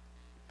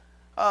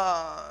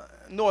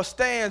nor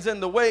stands in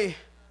the way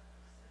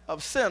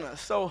of sinners.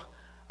 So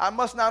I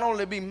must not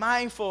only be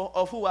mindful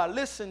of who I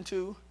listen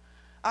to,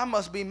 I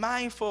must be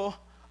mindful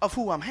of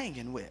who I'm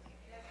hanging with.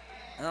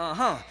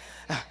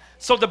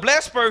 So the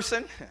blessed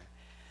person,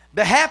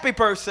 the happy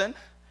person,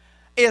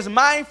 is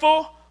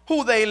mindful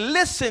who they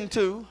listen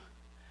to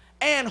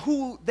and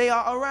who they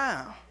are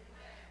around.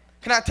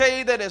 Can I tell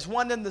you that it's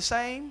one and the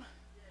same?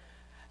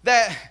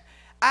 That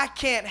I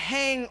can't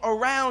hang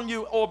around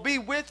you or be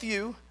with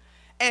you,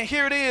 and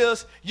here it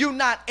is, you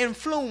not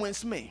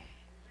influence me.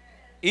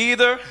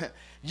 Either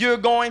you're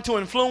going to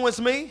influence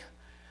me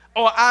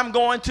or I'm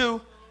going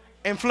to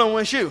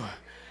influence you.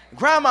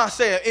 Grandma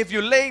said, if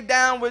you lay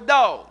down with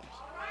dogs,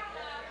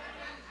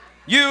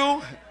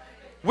 you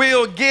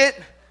will get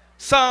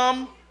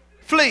some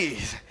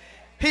fleas.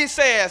 He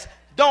says,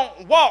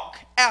 don't walk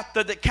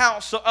after the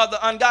counsel of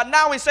the ungodly.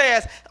 Now he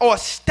says, or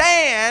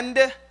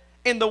stand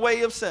in the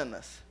way of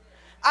sinners.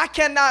 I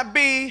cannot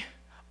be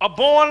a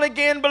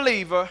born-again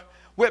believer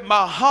with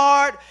my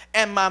heart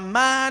and my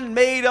mind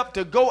made up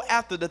to go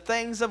after the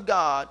things of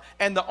God,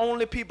 and the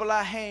only people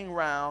I hang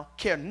around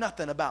care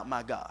nothing about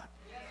my God.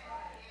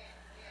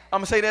 I'm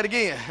going to say that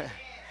again. I'm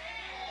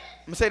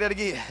going to say that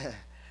again.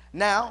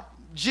 Now,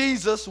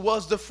 Jesus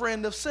was the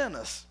friend of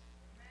sinners.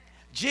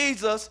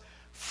 Jesus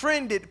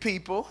friended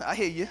people. I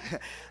hear you.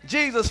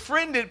 Jesus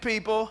friended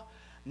people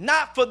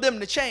not for them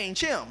to change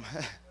him,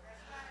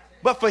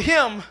 but for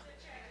him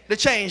to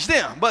change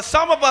them. But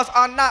some of us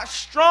are not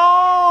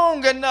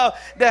strong enough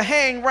to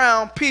hang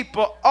around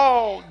people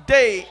all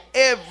day,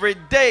 every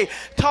day,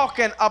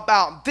 talking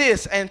about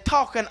this and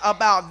talking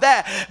about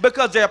that,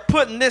 because they're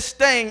putting this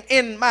thing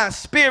in my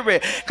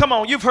spirit. Come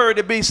on, you've heard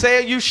it be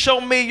said, you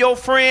show me your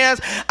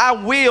friends, I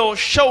will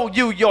show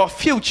you your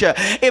future.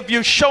 If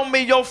you show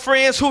me your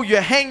friends, who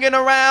you're hanging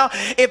around,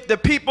 if the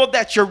people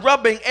that you're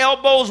rubbing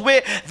elbows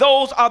with,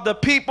 those are the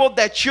people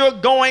that you're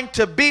going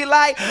to be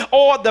like,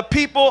 or the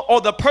people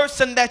or the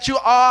person that you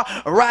are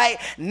right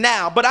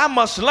now. But I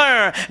must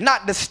learn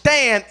not to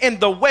stand in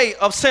the way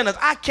of sinners.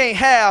 I can't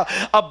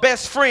have a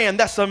best friend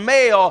that's a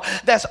male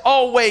that's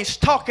always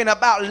talking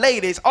about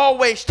ladies,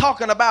 always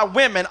talking about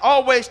women,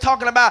 always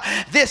talking about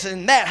this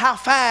and that, how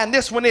fine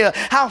this one is,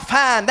 how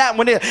fine that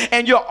one is,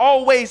 and you're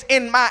always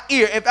in my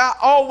ear. If I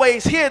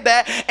always hear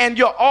that and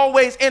you're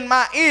always in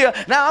my ear,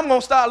 now I'm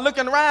gonna start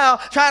looking around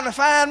trying to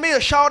find me a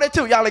shorty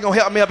too. Y'all ain't gonna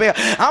help me up here.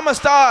 I'm gonna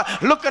start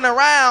looking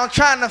around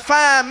trying to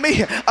find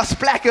me a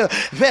splacker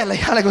belly.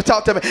 Y'all ain't gonna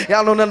talk to me.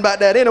 Y'all know nothing about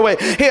that. Anyway,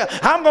 here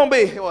I'm gonna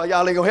be, well,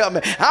 y'all ain't gonna help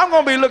me. I'm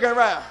gonna be looking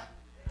around.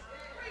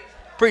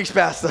 Preach,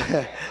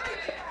 pastor.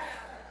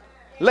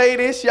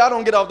 Ladies, y'all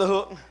don't get off the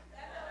hook.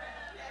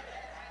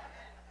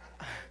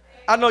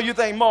 I know you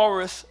think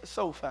Morris is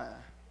so fine.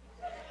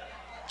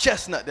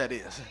 Chestnut, that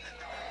is.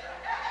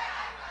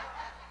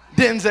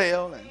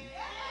 Denzel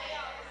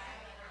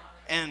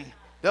and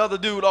the other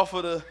dude off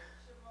of the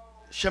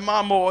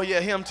Shamar Moore, yeah,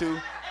 him too.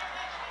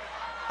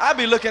 I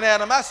be looking at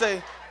him, I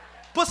say,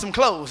 put some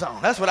clothes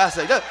on. That's what I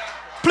say.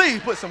 Please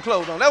put some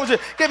clothes on. That was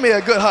just, give me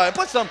a good heart.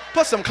 Put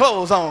some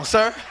clothes on,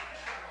 sir.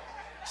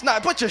 It's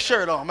not, put your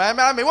shirt on, man.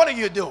 I mean, what are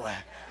you doing?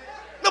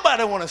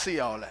 Nobody want to see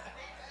all that.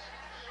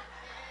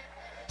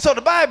 So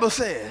the Bible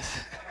says,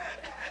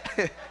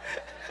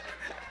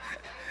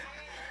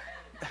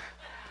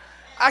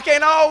 I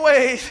can't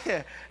always,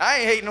 I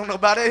ain't hating on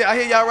nobody. I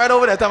hear y'all right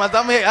over there.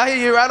 I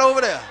hear you right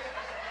over there.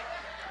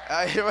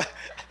 I hear,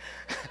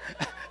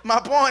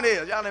 my point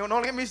is, y'all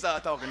don't get me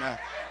start talking now.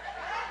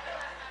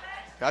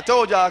 I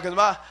told y'all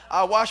because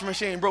our washing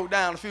machine broke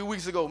down a few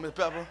weeks ago, Miss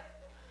Pepper.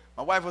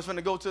 My wife was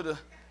finna go to the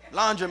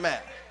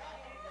laundromat.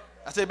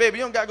 I said, baby,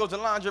 you don't got to go to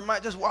the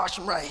laundromat. Just wash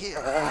them right here.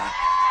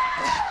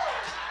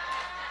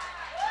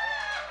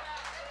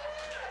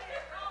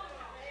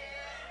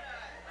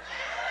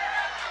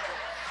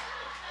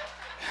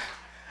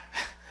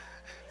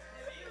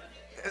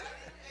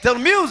 Tell the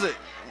music.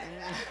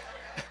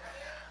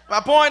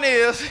 My point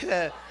is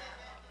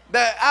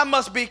that I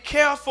must be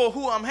careful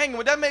who I'm hanging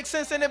with. That makes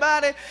sense to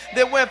anybody?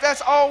 That if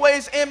that's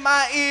always in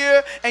my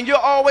ear and you're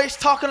always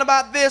talking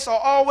about this or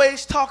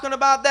always talking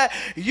about that,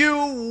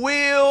 you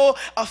will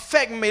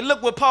affect me.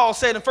 Look what Paul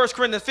said in 1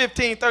 Corinthians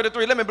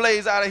 15:33. Let me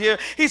blaze out of here.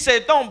 He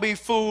said, don't be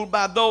fooled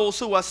by those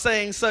who are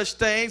saying such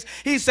things.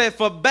 He said,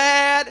 for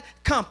bad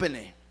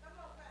company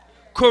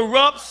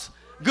corrupts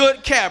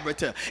good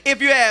character.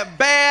 If you have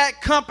bad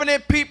company,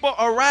 people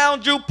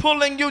around you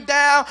pulling you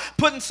down,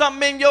 putting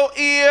something in your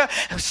ear,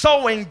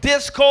 sowing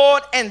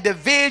discord and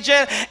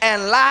division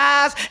and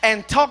lies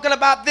and talking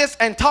about this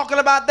and talking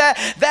about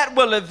that, that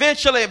will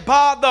eventually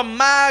bother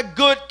my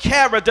good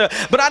character.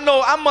 But I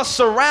know I must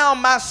surround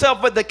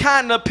myself with the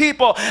kind of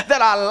people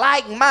that are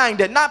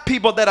like-minded, not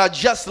people that are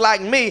just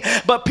like me,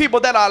 but people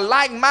that are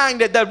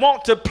like-minded, that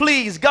want to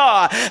please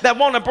God, that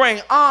want to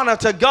bring honor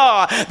to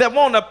God, that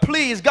want to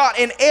please God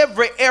in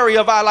every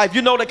area of our life.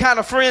 You know the kind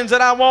of friends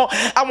that I want?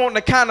 I want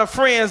the kind of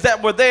friends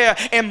that were there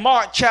in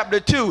Mark chapter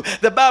 2.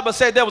 The Bible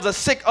said there was a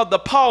sick of the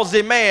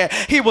palsy man.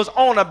 He was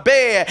on a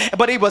bed,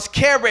 but he was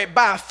carried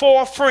by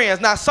 4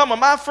 friends. Now, some of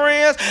my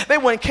friends, they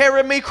wouldn't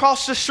carry me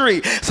across the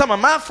street. Some of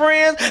my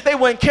friends, they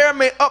wouldn't carry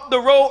me up the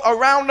road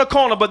around the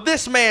corner. But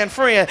this man,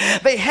 friend,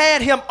 they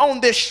had him on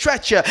this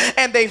stretcher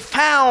and they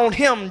found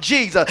him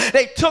Jesus.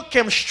 They took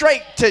him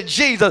straight to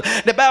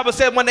Jesus. The Bible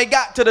said when they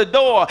got to the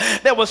door,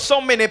 there were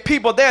so many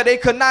people there, they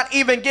could not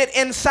even get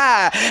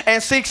inside.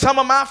 And see, some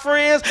of my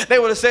friends, they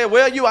would have said,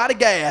 well, you out of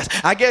gas.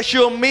 I guess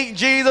you'll meet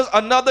Jesus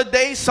another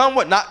day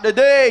somewhere. Not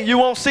today. You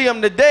won't see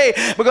him today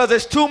because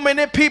there's too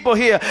many people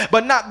here.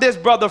 But not this,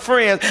 brother,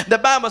 friends. The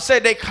Bible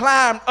said they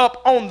climbed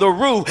up on the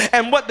roof.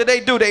 And what did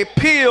they do? They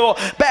peeled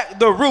back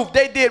the roof.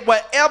 They did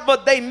whatever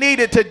they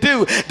needed to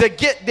do to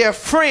get their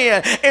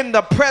friend in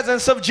the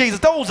presence of Jesus.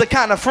 Those are the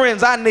kind of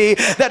friends I need,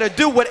 that'll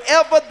do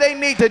whatever they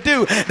need to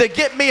do to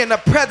get me in the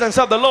presence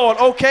of the Lord.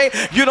 Okay,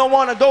 you don't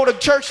want to go to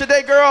church today?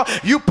 today, girl,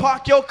 you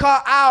park your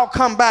car, I'll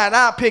come by and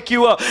I'll pick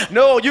you up.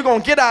 No, you're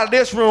going to get out of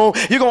this room.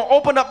 You're going to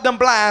open up them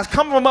blinds,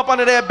 come from up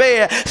under that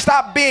bed.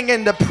 Stop being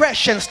in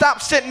depression.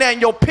 Stop sitting there in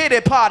your pity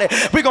party.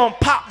 We're going to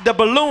pop the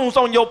balloons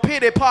on your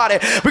pity party.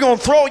 We're going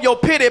to throw your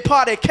pity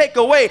party cake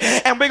away,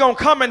 and we're going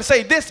to come and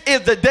say, this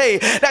is the day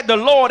that the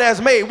Lord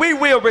has made. We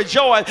will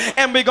rejoice,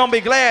 and we're going to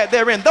be glad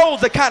therein. Those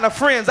are the kind of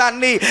friends I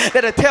need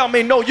that'll tell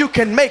me, no, you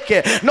can make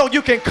it. No,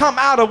 you can come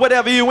out of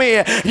whatever you're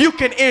in. You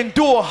can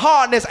endure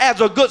hardness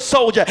as a good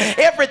soldier.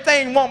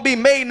 Everything won't be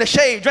made in the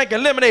shade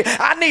drinking lemonade.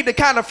 I need the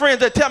kind of friends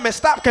that tell me,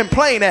 stop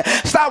complaining,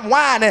 stop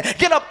whining,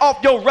 get up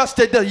off your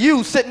rusted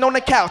you sitting on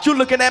the couch. You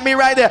looking at me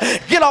right there.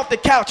 Get off the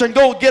couch and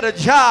go get a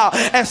job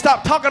and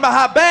stop talking about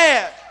how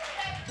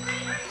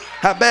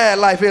bad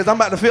life is. I'm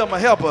about to feel my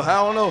helper.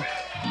 I don't know.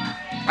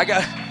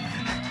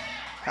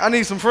 I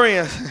need some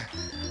friends.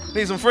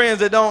 Need some friends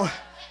that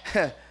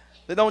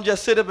don't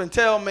just sit up and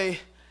tell me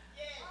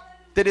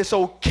that it's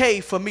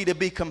okay for me to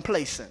be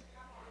complacent.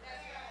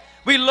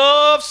 We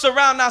love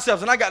surrounding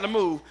ourselves, and I got to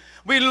move.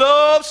 We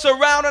love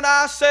surrounding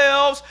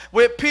ourselves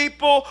with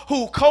people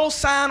who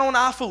co-sign on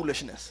our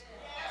foolishness.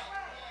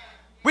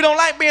 We don't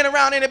like being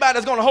around anybody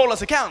that's going to hold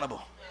us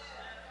accountable.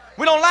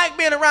 We don't like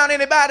being around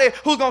anybody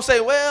who's going to say,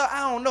 well,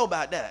 I don't know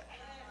about that.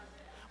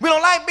 We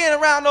don't like being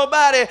around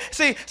nobody.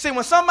 See,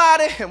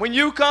 when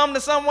you come to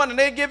someone and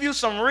they give you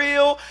some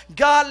real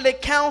godly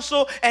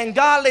counsel and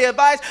godly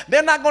advice,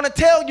 they're not going to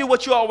tell you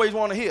what you always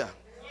want to hear.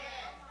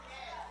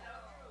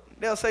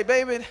 They'll say,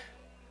 baby,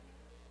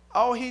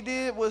 all he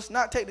did was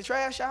not take the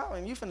trash out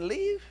and you finna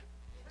leave?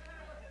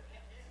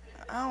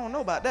 I don't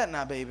know about that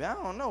now, baby. I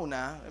don't know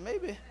now.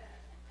 Maybe,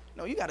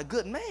 no, you got a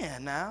good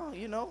man now,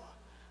 you know.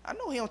 I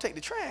know he don't take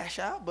the trash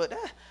out, but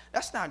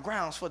that's not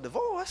grounds for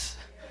divorce.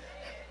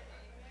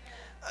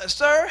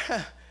 Sir,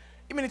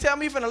 you mean to tell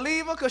me you finna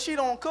leave her because she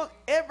don't cook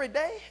every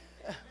day?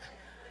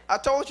 I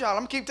told y'all, I'm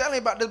going to keep telling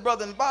you about this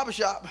brother in the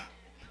barbershop.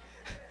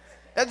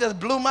 That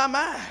just blew my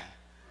mind.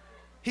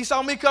 He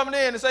saw me coming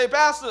in and say,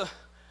 Pastor,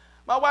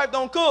 my wife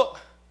don't cook.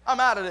 I'm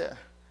out of there.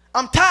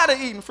 I'm tired of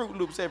eating Fruit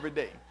Loops every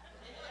day.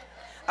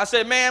 I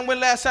said, man, when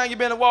last time you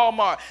been to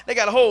Walmart? They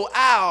got a whole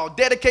aisle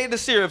dedicated to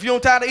cereal. If you're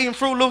tired of eating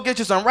Fruit Loops, get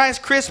you some Rice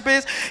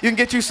Krispies. You can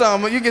get you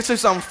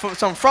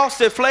some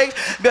Frosted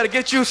Flakes. Better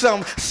get you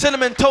some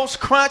Cinnamon Toast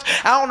Crunch.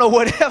 I don't know,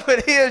 whatever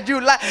it is you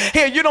like.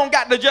 Here, you don't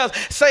got to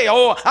just say,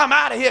 oh, I'm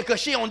out of here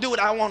because she don't do what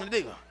I want to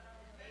do.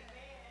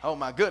 Oh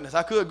my goodness,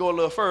 I could go a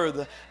little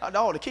further.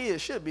 All the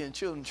kids should be in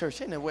children's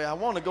church anyway. I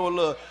want to go a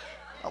little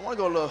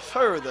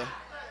further.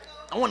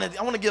 I want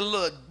to go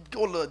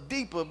a little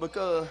deeper,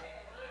 because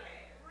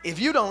if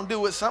you don't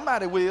do it,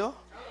 somebody will.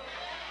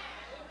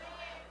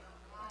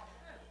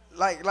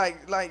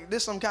 Like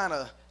this some kind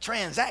of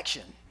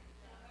transaction.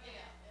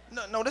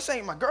 No, this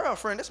ain't my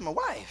girlfriend. This is my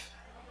wife.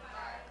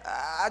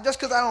 Just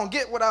because I don't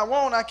get what I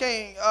want, I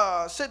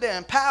can't sit there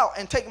and pout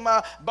and take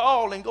my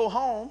ball and go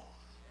home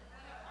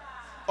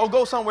or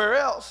go somewhere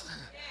else.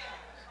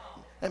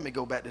 Let me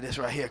go back to this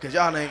right here, because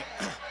y'all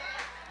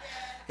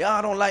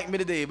don't like me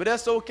today, but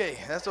that's okay.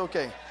 That's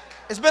okay.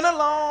 It's been a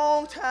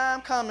long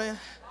time coming.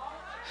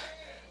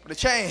 But a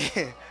change.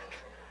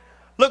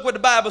 Look what the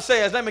Bible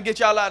says. Let me get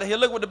y'all out of here.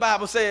 Look what the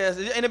Bible says.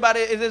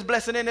 Is this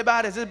blessing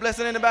anybody? Is this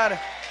blessing anybody?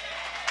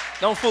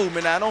 Don't fool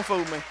me now. Don't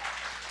fool me.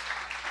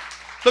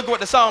 Look what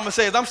the psalmist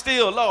says.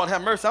 Lord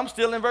have mercy, I'm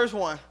still in verse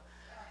 1.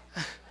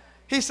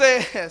 He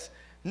says,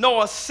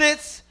 Noah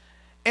sits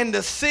in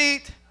the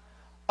seat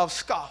of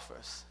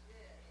scoffers.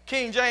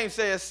 King James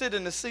says, sit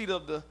in the seat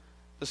of the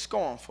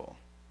scornful.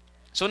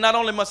 So not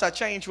only must I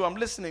change who I'm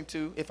listening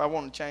to if I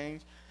want to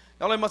change,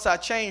 not only must I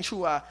change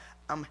who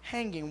I'm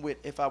hanging with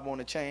if I want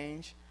to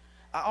change,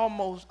 I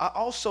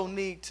also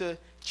need to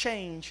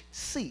change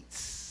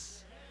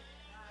seats.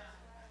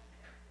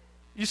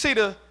 You see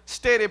the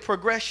steady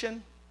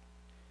progression?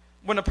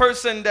 When a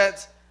person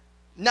that's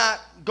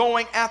not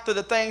going after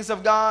the things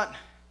of God,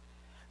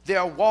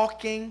 they're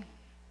walking.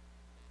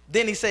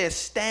 Then he says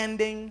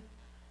standing.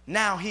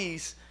 Now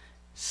he's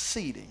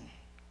seating.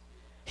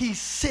 He's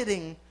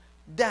sitting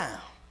down.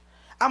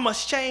 I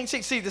must change.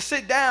 See, to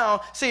sit down,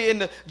 in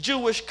the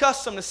Jewish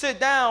custom, to sit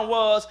down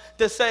was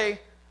to say,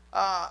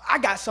 I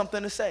got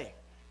something to say.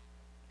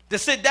 To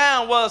sit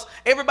down was,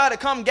 everybody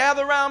come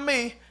gather around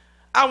me.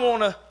 I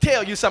want to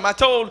tell you something. I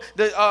told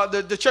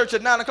the church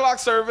at 9 o'clock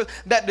service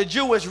that the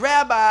Jewish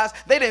rabbis,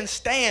 they didn't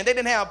stand. They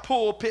didn't have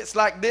pulpits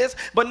like this.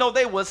 But no,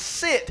 they would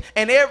sit,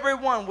 and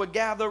everyone would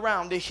gather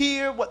around to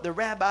hear what the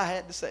rabbi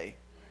had to say.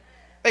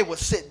 They would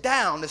sit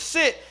down. To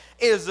sit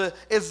is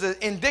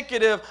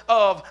indicative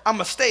of, I'm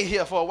going to stay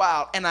here for a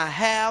while, and I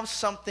have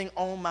something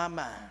on my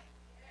mind.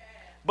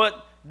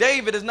 But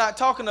David is not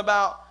talking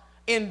about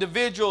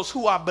individuals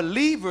who are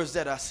believers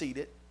that are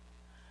seated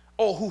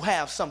or who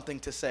have something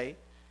to say.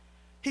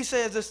 He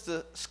says it's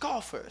the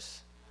scoffers.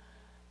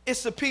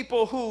 It's the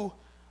people who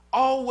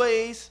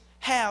always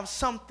have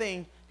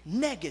something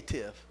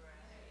negative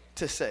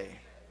to say.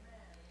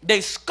 They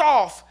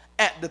scoff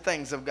at the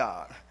things of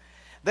God.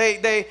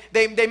 They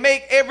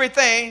make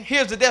everything,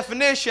 here's the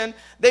definition,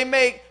 they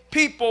make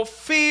people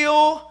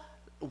feel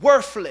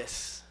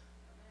worthless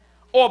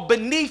or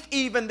beneath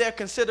even their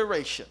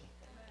consideration.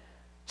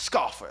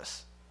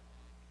 Scoffers.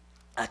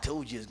 I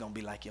told you it's going to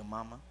be like your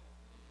mama.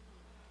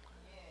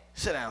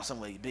 Sit down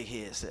somewhere, you big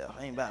head self.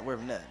 Ain't about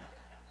worth nothing.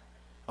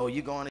 Oh,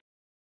 you going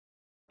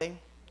to?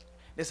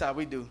 This how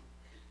we do.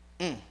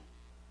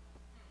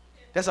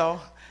 That's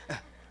all.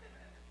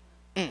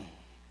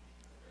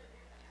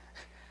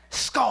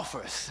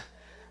 Scoffers.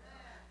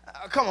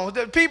 Come on,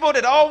 the people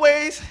that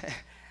always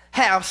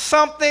have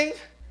something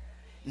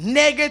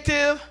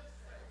negative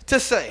to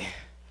say.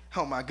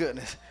 Oh my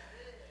goodness.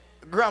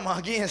 Grandma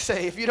again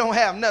say, if you don't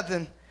have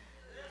nothing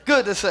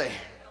good to say,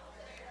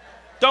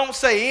 don't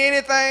say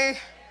anything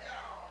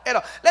at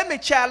all. Let me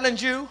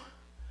challenge you,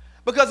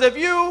 because if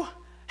you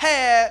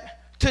had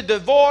to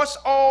divorce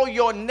all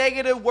your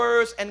negative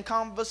words and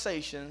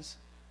conversations,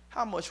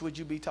 how much would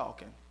you be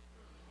talking?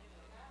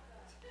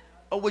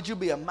 Or would you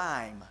be a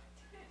mime?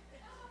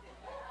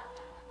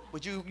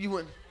 Would you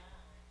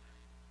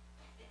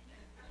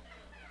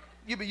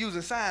be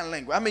using sign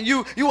language. I mean,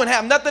 you wouldn't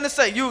have nothing to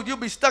say. You'd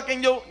be stuck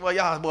in your, well,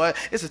 y'all, boy,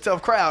 it's a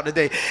tough crowd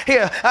today.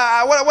 Here,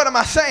 what am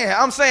I saying?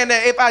 I'm saying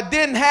that if I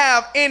didn't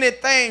have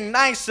anything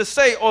nice to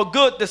say or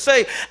good to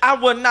say, I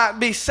would not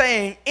be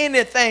saying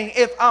anything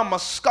if I'm a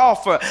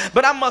scoffer.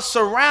 But I must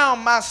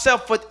surround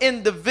myself with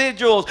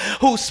individuals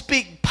who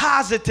speak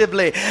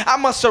positively. I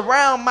must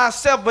surround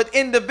myself with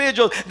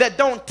individuals that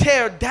don't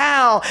tear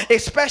down,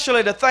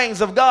 especially the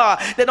things of God,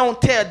 that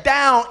don't tear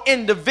down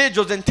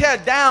individuals and tear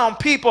down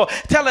people,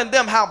 telling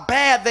them how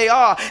bad they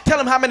are, tell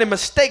them how many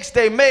mistakes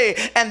they made.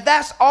 And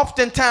that's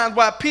oftentimes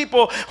why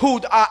people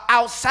who are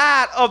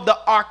outside of the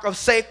ark of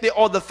safety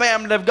or the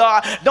family of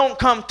God don't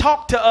come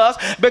talk to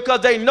us,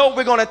 because they know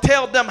we're going to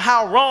tell them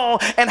how wrong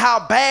and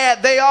how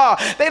bad they are.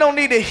 They don't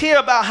need to hear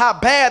about how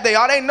bad they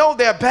are. They know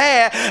they're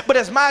bad, but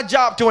it's my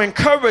job to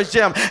encourage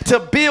them, to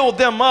build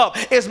them up.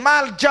 It's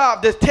my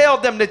job to tell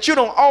them that you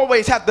don't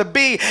always have to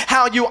be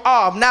how you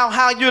are. Now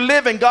how you're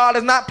living, God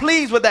is not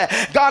pleased with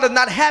that. God is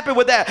not happy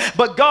with that.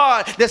 But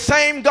God, the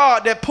same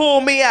God that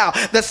pulled me out,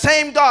 the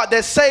same God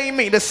that saved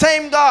me, the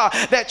same God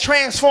that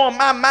transformed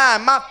my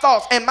mind, my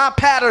thoughts, and my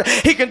pattern,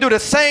 he can do the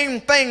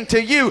same thing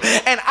to you.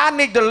 And I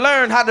need to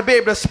learn how to be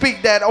able to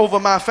speak that over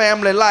my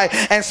family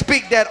life and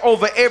speak that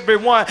over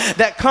everyone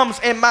that comes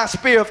in my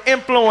sphere of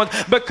influence,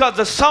 because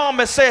the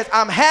psalmist says,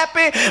 I'm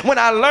happy when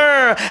I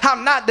learn how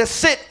not to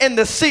sit in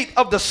the seat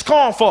of the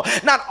scornful,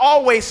 not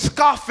always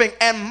scoffing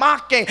and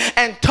mocking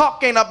and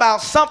talking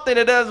about something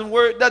that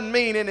doesn't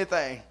mean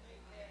anything.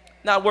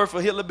 Not worth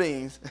a hill of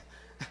beans.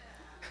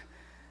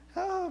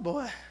 Oh,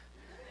 boy.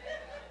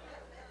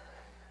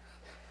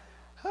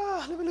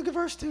 Oh, let me look at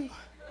verse 2.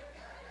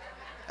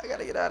 I got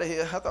to get out of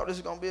here. I thought this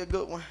was going to be a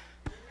good one.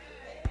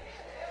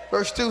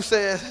 Verse 2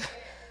 says,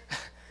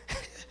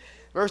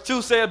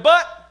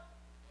 but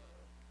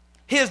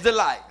his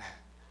delight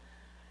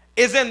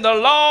is in the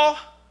law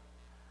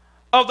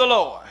of the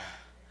Lord.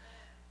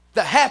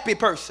 The happy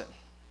person,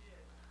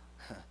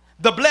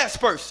 the blessed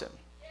person.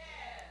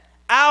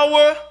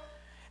 Our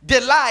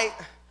delight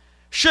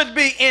should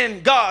be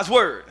in God's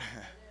word.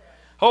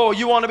 Oh,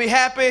 you want to be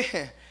happy?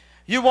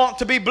 You want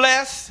to be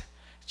blessed?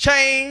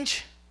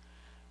 Change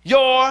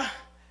your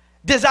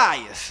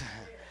desires.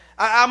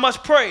 I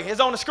must pray. It's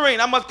on the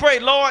screen. I must pray,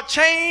 Lord,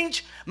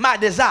 change my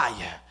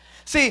desire.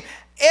 See,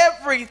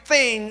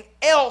 everything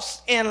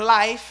else in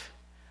life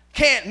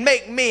can't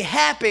make me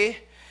happy.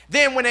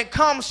 Then when it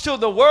comes to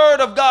the word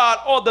of God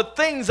or the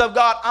things of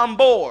God, I'm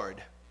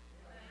bored.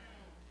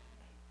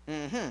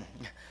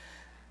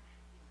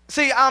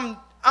 See,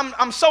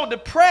 I'm so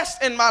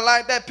depressed in my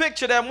life. That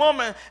picture, that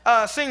woman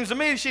seems to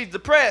me she's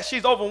depressed.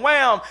 She's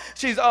overwhelmed.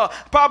 She's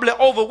probably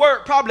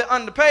overworked, probably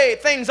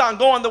underpaid. Things aren't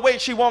going the way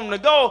she wants them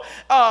to go.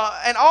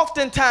 And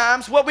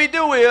oftentimes what we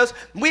do is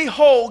we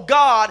hold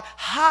God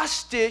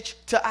hostage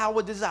to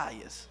our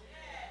desires.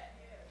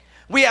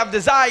 We have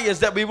desires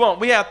that we want.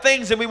 We have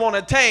things that we want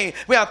to attain.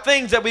 We have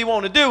things that we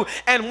want to do.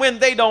 And when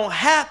they don't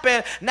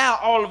happen, now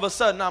all of a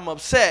sudden I'm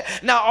upset.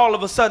 Now all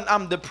of a sudden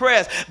I'm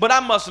depressed. But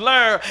I must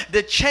learn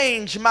to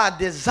change my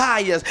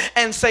desires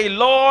and say,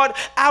 Lord,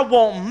 I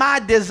want my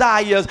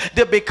desires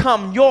to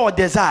become your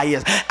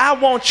desires. I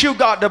want you,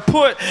 God, to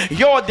put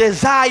your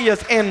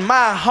desires in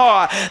my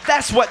heart.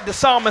 That's what the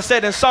psalmist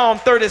said in Psalm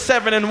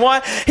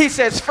 37:1. He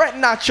says, fret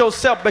not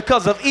yourself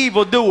because of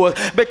evildoers,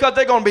 because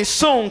they're going to be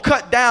soon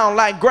cut down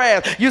like grass.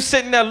 You're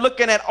sitting there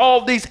looking at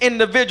all these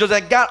individuals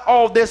that got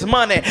all this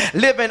money,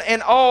 living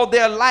in all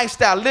their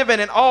lifestyle, living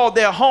in all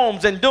their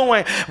homes and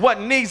doing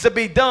what needs to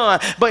be done.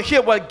 But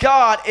hear what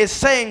God is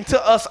saying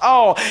to us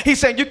all. He's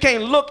saying you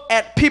can't look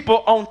at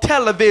people on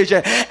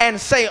television and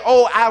say,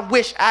 oh, I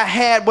wish I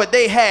had what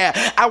they had.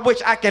 I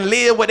wish I can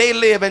live where they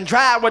live and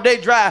drive where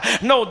they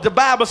drive. No, the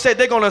Bible said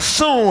they're going to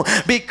soon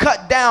be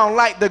cut down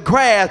like the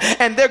grass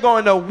and they're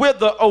going to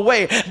wither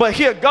away. But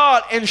here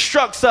God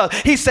instructs us.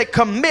 He said,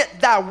 commit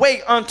thy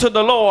way unto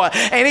the Lord.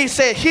 And he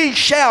said, he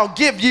shall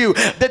give you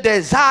the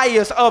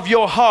desires of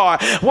your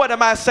heart. What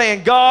am I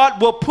saying?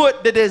 God will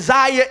put the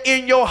desire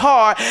in your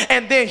heart,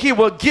 and then he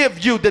will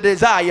give you the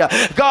desire.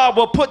 God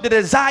will put the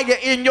desire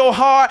in your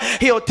heart.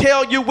 He'll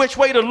tell you which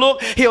way to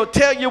look. He'll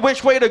tell you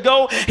which way to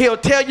go. He'll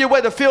tell you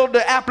where to fill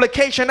the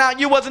application out.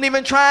 You wasn't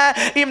even trying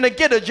even to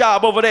get a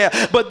job over there,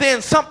 but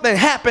then something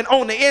happened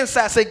on the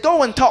inside. Say,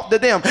 go and talk to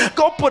them.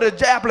 Go put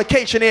an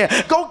application in.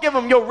 Go give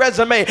them your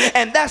resume.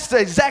 And that's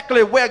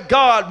exactly where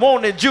God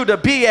wanted you to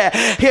be at.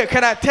 Here,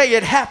 can I tell you,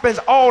 it happens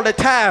all the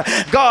time.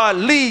 God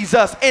leads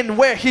us in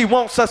where he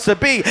wants us to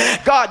be.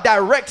 God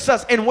directs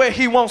us in where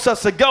he wants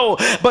us to go.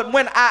 But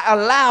when I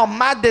allow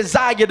my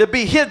desire to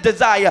be his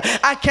desire,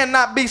 I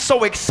cannot be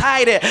so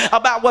excited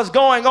about what's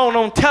going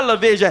on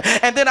television,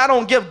 and then I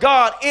don't give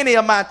God any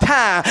of my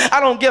time. I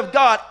don't give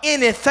God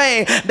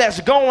anything that's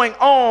going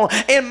on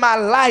in my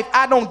life.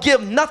 I don't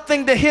give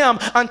nothing to him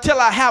until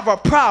I have a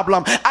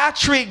problem. I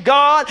treat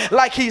God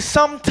like he's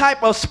some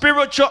type of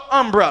spiritual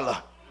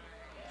umbrella.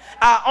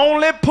 I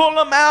only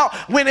pull him out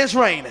when it's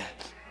raining.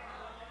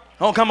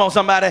 Oh, come on,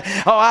 somebody.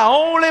 Oh, I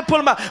only pull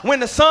them out when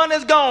the sun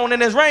is gone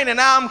and it's raining.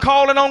 Now I'm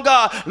calling on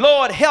God.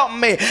 Lord, help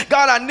me.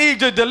 God, I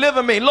need you to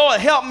deliver me.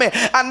 Lord, help me.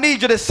 I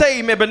need you to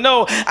save me. But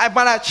no,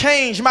 when I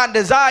change my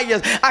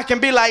desires, I can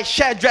be like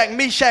Shadrach,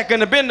 Meshach,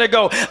 and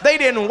Abednego. They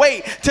didn't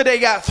wait till they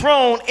got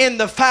thrown in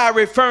the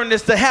fiery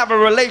furnace to have a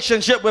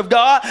relationship with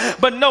God.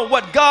 But no,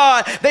 what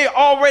God, they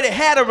already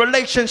had a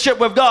relationship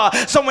with God.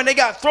 So when they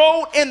got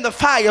thrown in the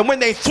fire, when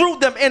they threw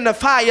them in the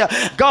fire,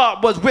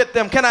 God was with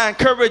them. Can I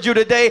encourage you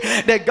today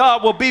that God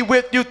will be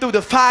with you through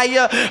the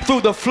fire, through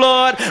the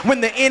flood?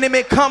 When the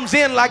enemy comes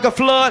in like a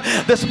flood,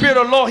 the Spirit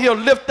of the Lord, he'll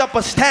lift up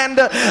a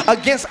standard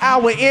against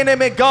our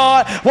enemy.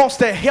 God wants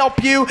to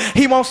help you.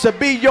 He wants to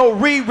be your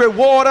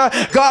rewarder.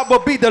 God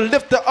will be the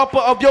lifter upper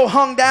of your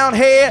hung down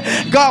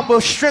head. God will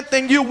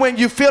strengthen you when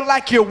you feel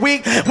like you're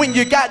weak, when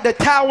you got the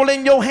towel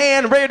in your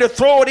hand ready to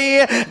throw it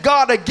in.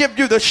 God will give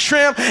you the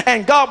strength,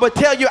 and God will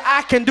tell you,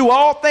 I can do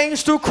all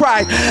things through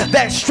Christ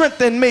that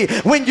strengthen me.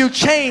 When you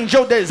change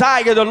your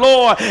desire, the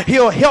Lord,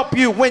 he'll help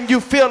you when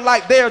you feel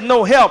like there's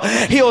no help.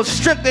 He'll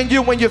strengthen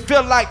you when you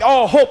feel like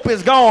all hope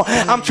is gone.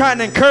 I'm trying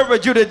to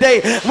encourage you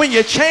today, when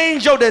you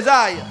change your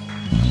desire.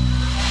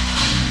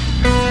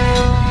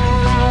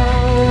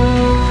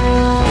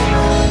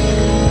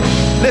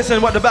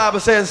 Listen what the Bible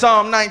says in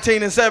Psalm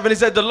 19:7. He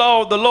said, the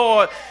law of the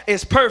Lord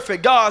is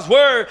perfect. God's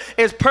word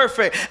is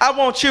perfect. I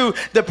want you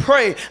to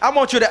pray. I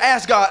want you to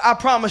ask God. I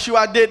promise you,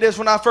 I did this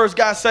when I first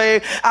got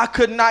saved. I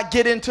could not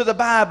get into the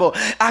Bible.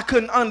 I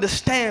couldn't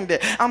understand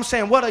it. I'm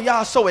saying, what are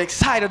y'all so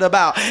excited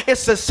about?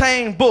 It's the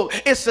same book.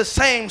 It's the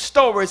same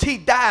stories. He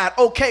died.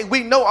 Okay,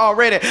 we know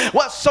already.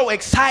 What's so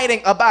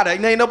exciting about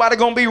it? Ain't nobody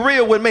gonna be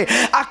real with me.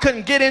 I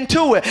couldn't get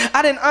into it.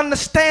 I didn't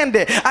understand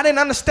it. I didn't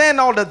understand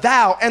all the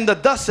thou and the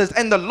thuses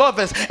and the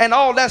lovers and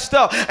all that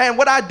stuff. And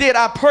what I did,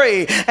 I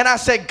prayed and I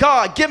said,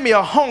 God, give me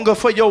a hunger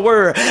for your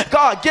word.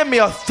 God, give me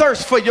a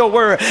thirst for your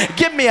word.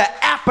 Give me an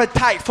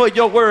appetite for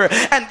your word.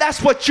 And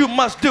that's what you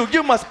must do.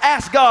 You must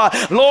ask God,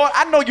 Lord,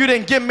 I know you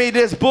didn't give me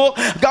this book,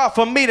 God,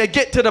 for me to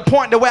get to the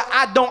point to where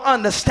I don't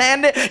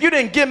understand it. You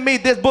didn't give me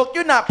this book.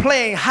 You're not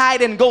playing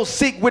hide and go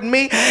seek with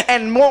me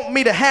and want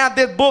me to have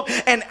this book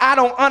and I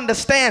don't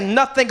understand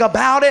nothing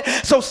about it.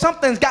 So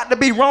something's got to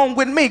be wrong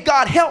with me.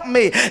 God, help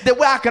me that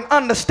way I can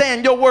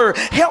understand your word.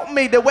 Help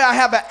me that way I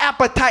have an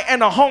appetite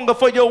and a hunger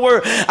for your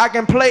word. I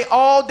can play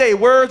all day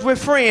words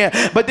with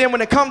friends, but then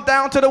when it comes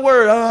down to the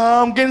word,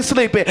 I'm getting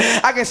sleepy.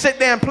 I can sit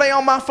there and play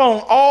on my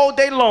phone all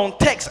day long,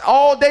 text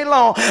all day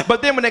long,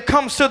 but then when it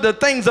comes to the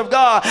things of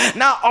God,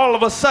 now all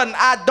of a sudden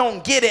I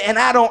don't get it and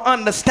I don't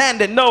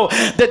understand it. No,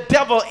 the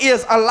devil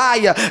is a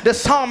liar. The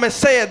psalmist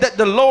said that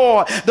the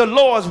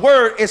Lord's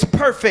word is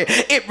perfect.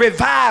 It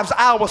revives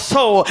our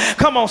soul.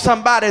 Come on,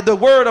 somebody, the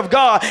word of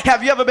God.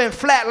 Have you ever been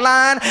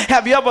flatlined?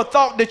 Have you ever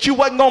thought that you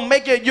wasn't gonna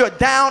make it? You're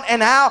down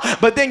and out,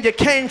 but then you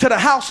came to the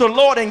house of the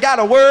Lord and got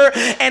a word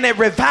and it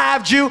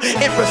revived you,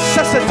 it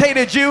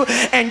resuscitated you,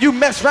 and you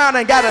messed around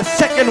and got a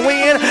second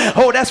wind.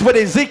 Oh, that's what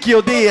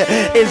Ezekiel did.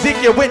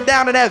 Ezekiel went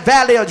down in that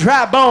valley of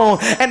dry bone,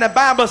 and the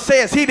Bible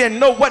says he didn't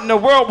know what in the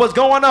world was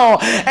going on,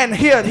 and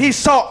here he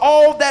saw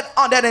all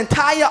that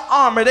entire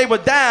armor. They were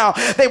down,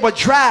 they were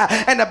dry,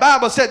 and the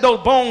Bible said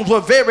those bones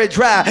were very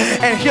dry.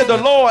 And here the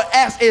Lord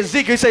asked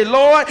Ezekiel, he said,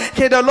 Lord,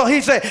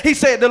 he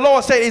said, the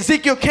Lord said,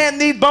 Ezekiel, can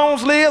these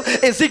bones live?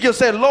 Ezekiel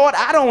said, Lord,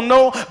 I don't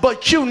know,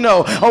 but you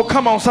know. Oh,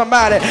 come on,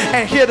 somebody.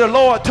 And here the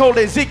Lord told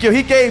Ezekiel,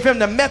 he gave him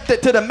the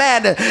method to the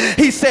madness.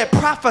 He said,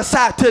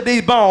 prophesy to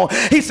these bones.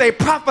 He said,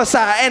 prophesy.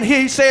 And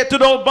he said to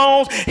those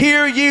bones,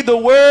 hear ye the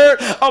word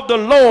of the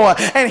Lord.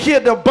 And here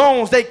the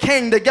bones, they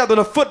came together.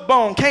 The foot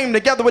bone came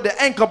together with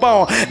the ankle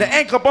bone. The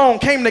ankle bone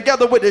came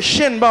together with the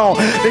shin bone.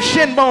 The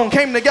shin bone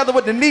came together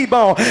with the knee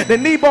bone. The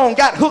knee bone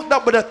got hooked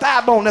up with the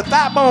thigh bone. The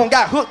thigh bone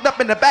got hooked up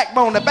in the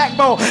backbone. The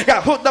backbone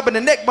got hooked up in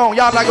the neck bone.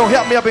 Y'all not gonna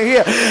help me up in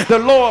here. The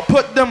Lord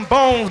put them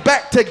bones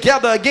back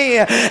together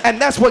again,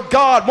 and that's what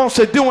God wants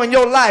to do in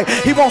your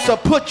life. He wants to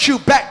put you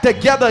back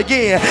together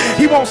again.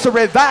 He wants to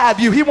revive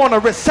you. He wants to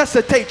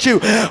resuscitate you.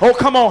 Oh,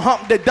 come on,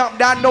 Humpty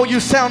Dumpty. I know you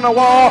sat on the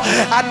wall.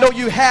 I know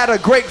you had a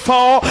great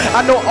fall.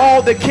 I know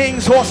all the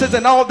king's horses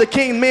and all the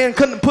king's men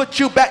couldn't put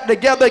you back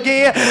together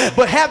again.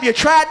 But have you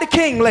tried the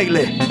king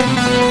lately?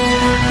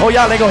 Oh,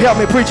 y'all ain't gonna help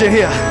me preaching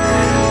here.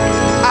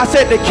 I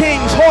said the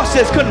king's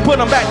horses couldn't put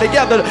them back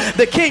together.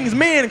 The king's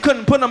men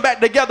couldn't put them back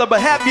together.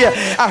 But have you?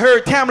 I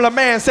heard Tamala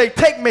Man say,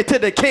 take me to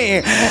the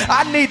king.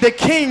 I need the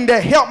king to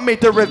help me,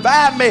 to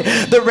revive me,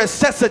 to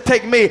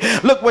resuscitate me.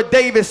 Look what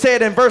David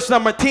said in verse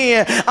number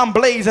 10. I'm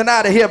blazing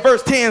out of here.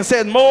 Verse 10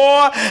 says,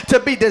 more to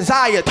be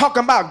desired.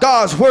 Talking about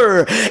God's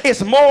word.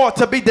 It's more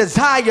to be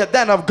desired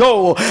than of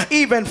gold.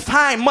 Even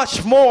fine,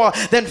 much more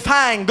than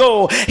fine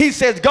gold. He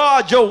says,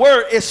 God, your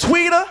word is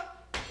sweeter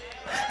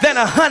than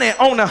a honey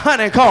on a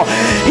honeycomb.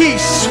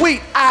 He's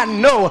sweet, I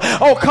know.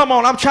 Oh, come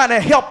on, I'm trying to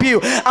help you.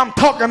 I'm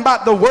talking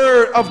about the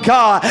word of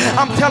God.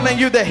 I'm telling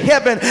you that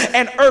heaven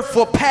and earth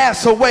will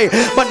pass away,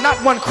 but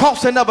not one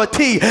crossing of a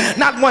T,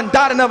 not one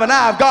dotting of an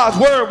I of God's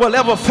word will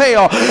ever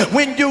fail.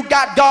 When you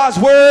got God's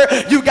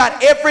word, you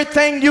got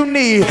everything you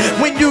need.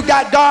 When you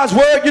got God's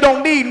word, you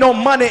don't need no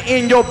money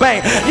in your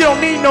bank. You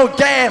don't need no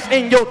gas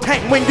in your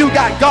tank. When you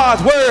got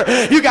God's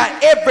word, you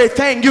got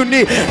everything you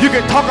need. You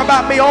can talk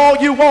about me all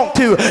you want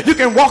to. You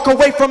can walk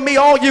away from me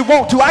all you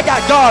want to. I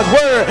got God's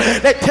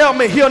word that tell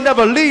me he'll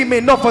never leave me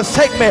nor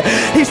forsake me.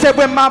 He said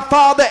when my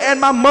father and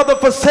my mother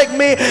forsake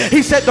me,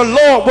 he said the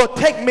Lord will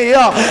take me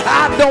up.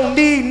 I don't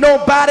need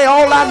nobody.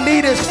 All I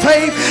need is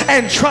faith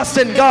and trust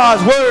in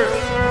God's word.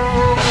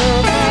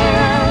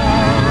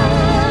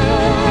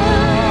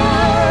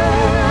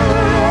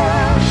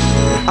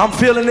 I'm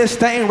feeling this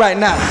thing right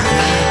now.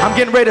 I'm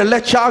getting ready to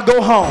let y'all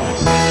go home.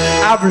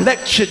 I've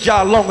lectured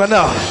y'all long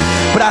enough,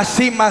 but I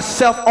see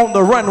myself on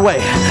the runway.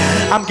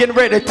 I'm getting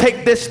ready to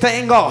take this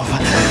thing off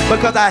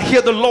because I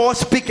hear the Lord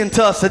speaking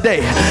to us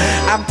today.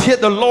 I'm hear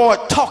the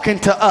Lord talking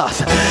to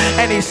us,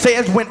 and he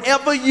says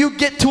whenever you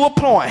get to a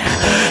point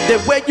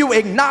that where you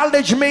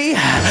acknowledge me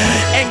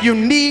and you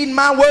need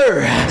my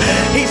word,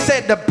 he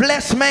said the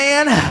blessed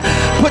man,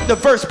 put the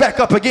verse back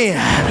up again.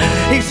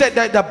 He said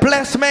that the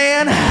blessed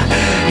man,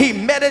 he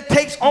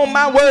meditates on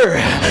my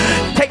word.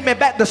 Take me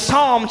back to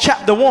Psalm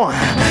chapter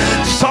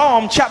 1.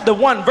 Psalm chapter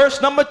 1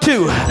 verse number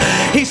 2.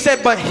 He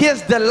said, but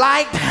his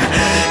delight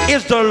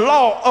is the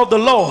law of the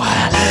Lord,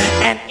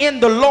 and in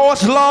the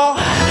Lord's law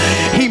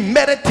he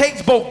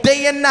meditates both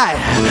day and night.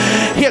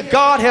 Here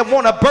God have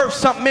want to birth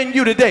something in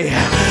you today,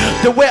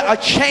 to where a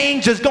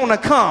change is going to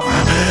come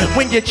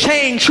when you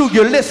change who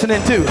you're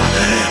listening to,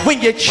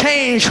 when you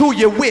change who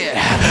you're with,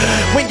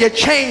 when you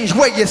change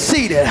where you're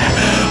seated,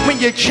 when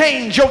you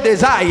change your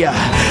desire.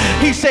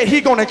 He said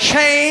he's going to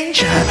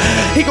change.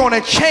 He's going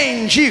to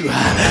change you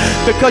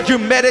because you're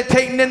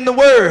meditating in the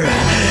word.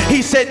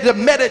 He said to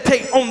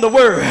meditate on the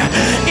word.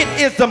 It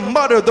is to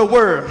mutter the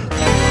word.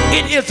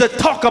 It is to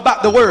talk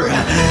about the word.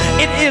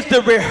 It is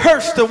to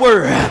rehearse the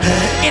word.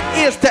 It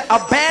is to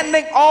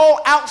abandon all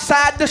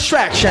outside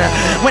distraction.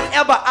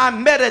 Whenever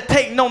I'm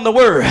meditating on the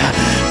word,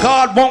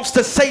 God wants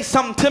to say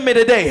something to me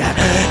today,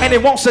 and he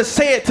wants to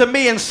say it to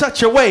me in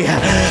such a way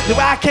that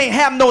I can't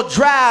have no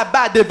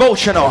drive-by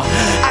devotional.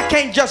 I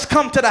can't just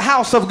come to the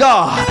house of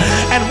God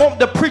and want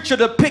the preacher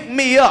to pick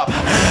me up,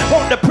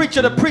 want the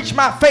preacher to preach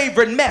my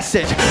favorite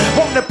message,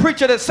 want the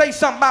preacher to say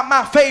something about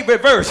my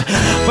favorite verse.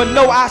 But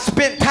no, I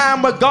spent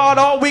time with God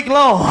all week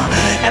long,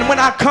 and when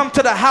I come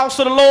to the house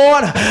of the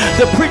Lord,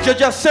 the preacher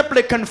just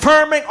simply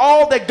confirming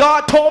all that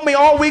God told me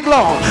all week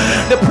long.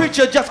 The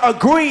preacher just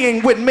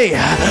agreeing with me,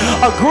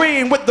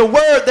 agreeing with the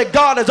word that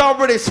God has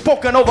already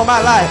spoken over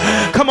my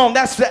life. Come on,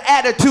 that's the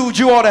attitude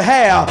you ought to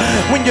have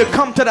when you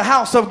come to the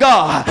house of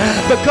God,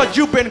 because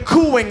you've been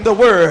cooing the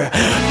word.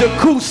 The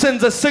coo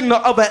sends a signal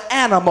of an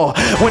animal.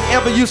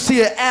 Whenever you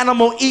see an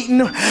animal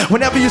eating,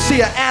 whenever you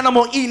see an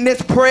animal eating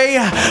its prey,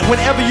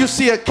 whenever you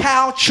see a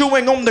cow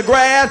chewing on the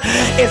grass,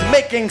 it's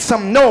making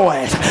some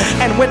noise.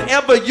 And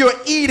whenever you're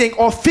eating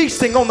or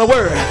feasting on the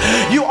word,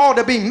 you ought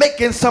to be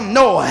making some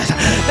noise.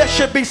 There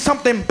should be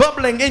something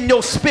bubbling in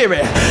your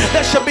spirit.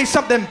 There should be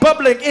something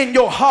bubbling in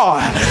your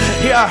heart.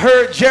 Here I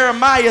heard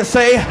Jeremiah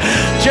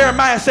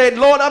said,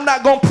 Lord, I'm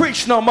not going to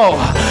preach no more.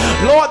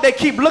 Lord, they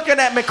keep looking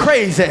at me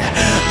crazy.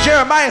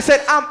 Jeremiah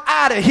said, I'm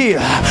out of here.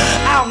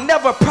 I'll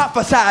never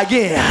prophesy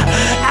again.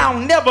 I'll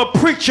never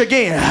preach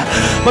again.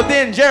 But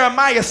then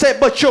Jeremiah said,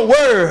 but your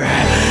word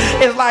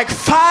is like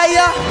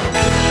fire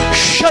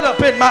shut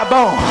up in my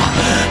bone.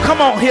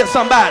 Come on here,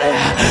 somebody.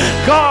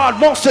 God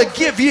wants to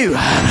give you,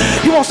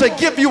 he wants to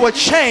give you a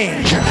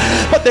change,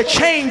 but the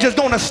change is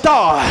going to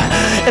start.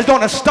 It's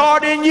going to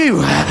start in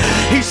you.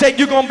 He said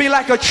you're going to be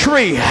like a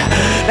tree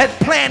that's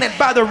planted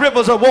by the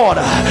rivers of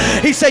water.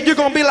 He said you're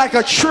going to be like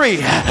a tree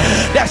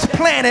that's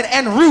planted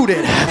and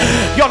rooted.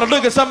 You ought to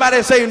look at somebody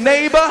and say,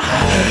 neighbor,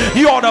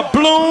 you ought to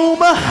bloom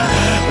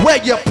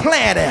where you're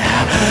planted.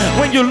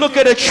 When you look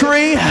at a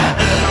tree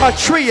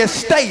is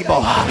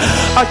stable.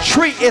 A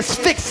tree is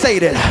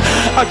fixated.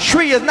 A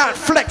tree is not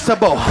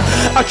flexible.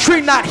 A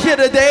tree not here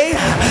today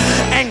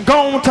and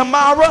gone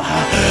tomorrow.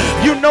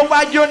 You know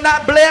why you're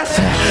not blessed?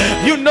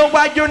 You know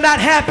why you're not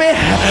happy?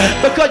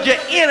 Because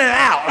you're in and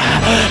out.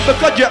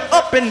 Because you're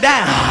up and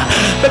down.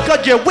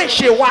 Because you're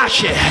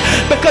wishy-washy.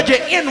 Because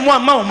you're in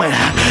one moment,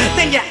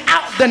 then you're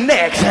out the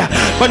next.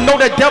 But no,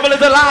 the devil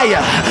is a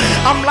liar.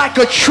 I'm like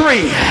a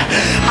tree.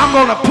 I'm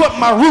gonna put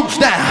my roots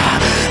down.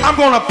 I'm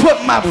gonna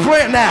put my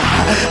friend down.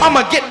 I'm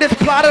gonna get this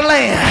plot of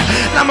land.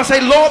 And I'm gonna say,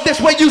 Lord,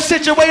 this way you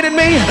situated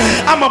me,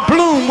 I'm gonna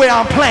bloom where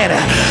I'm planted.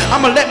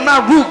 I'm gonna let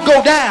my root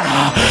go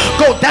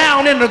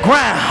down in the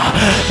ground.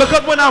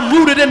 Because when I'm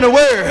rooted in the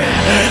word,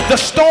 the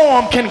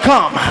storm can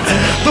come,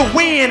 the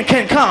wind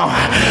can come,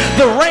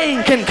 the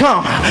rain can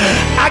come.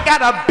 I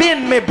gotta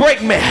bend me,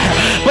 break me,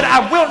 but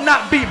I will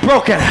not be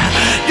broken.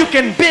 You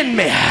can bend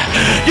me,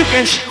 you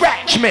can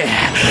scratch me,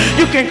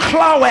 you can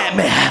claw at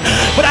me,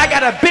 but I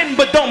gotta bend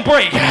but don't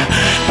break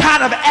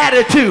kind of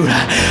attitude.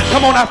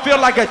 Come on, I feel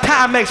like a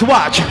Timex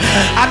watch.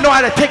 I know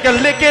how to take a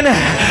licking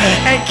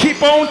and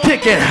keep on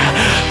ticking.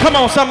 Come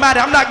on, somebody,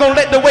 I'm not gonna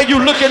let the way you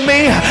look at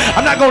me,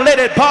 I'm not gonna let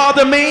it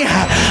bother me.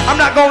 I'm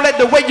not gonna let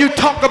the way you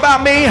talk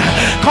about me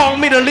call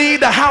me to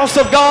lead the house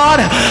of God.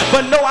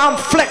 But no, I'm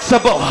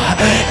flexible.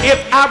 If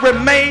I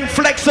remain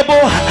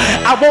flexible,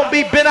 I won't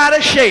be bent out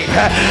of shape.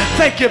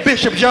 Thank you,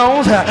 Bishop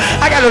Jones.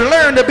 I gotta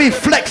learn to be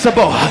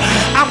flexible.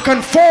 I'm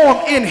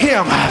conformed in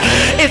him.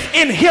 It's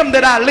in him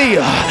that I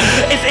live.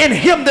 It's in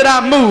him that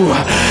I move.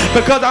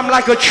 Because I'm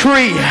like a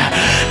tree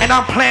and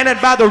I'm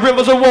planted by the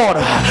rivers of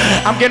water.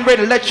 I'm getting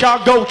ready to let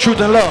y'all go, truth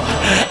and love.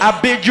 I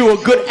bid you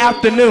a good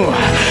afternoon.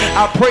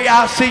 I pray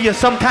I'll see you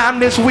sometime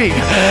this week.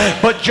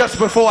 But just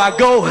before I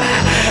go,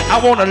 I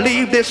want to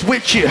leave this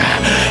with you.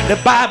 The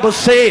Bible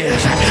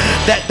says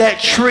that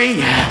tree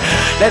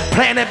that's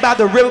planted by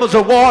the rivers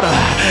of water,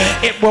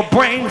 it will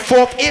bring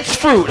forth its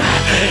fruit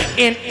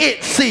in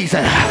its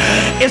season.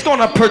 It's going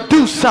to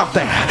produce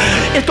something.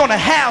 It's going to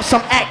have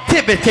some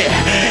activity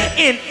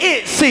in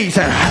its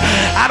season.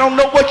 I don't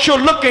know what you're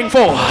looking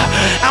for.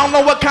 I don't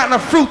know what kind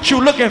of fruit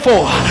you're looking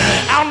for.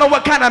 I don't know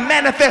what kind of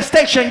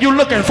manifestation you're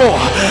looking for.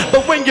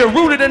 But when you're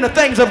rooted in the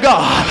things of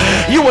God,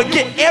 you will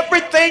get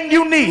everything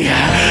you need.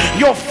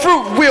 Your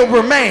fruit will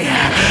remain.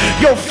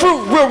 Your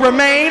fruit will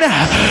remain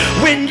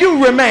when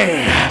you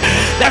remain.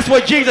 That's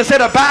what Jesus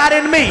said, abide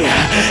in me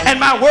and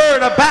my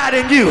word abide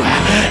in you.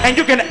 And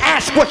you can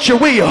ask what you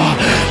will.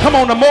 Come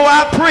on, the more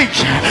I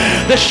preach,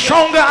 the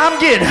stronger I'm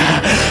getting.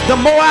 The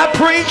more I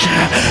preach,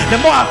 the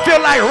more I feel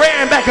like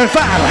rearing back and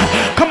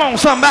firing. Come on,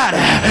 somebody.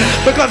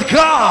 Because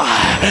God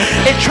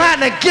is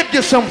trying to give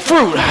you some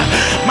fruit.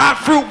 My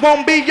fruit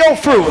won't be your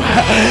fruit.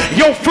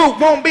 Your fruit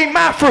won't be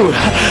my fruit.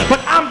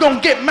 But I'm going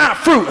to get my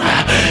fruit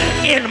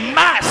in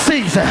my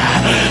season.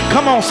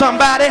 Come on,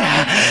 somebody.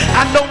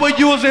 I know when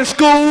you was in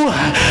school,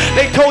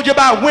 they told you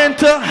about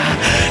winter,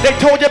 they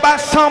told you about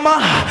summer,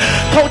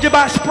 told you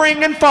about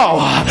spring and fall.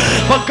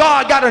 But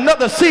God got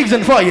another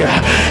season for you.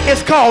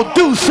 It's called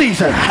due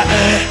season.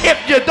 If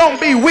you don't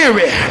be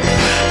weary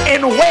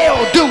in well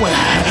doing,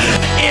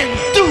 in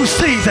due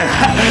season,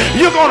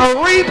 you're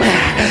gonna reap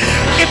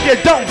if you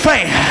don't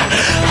faint.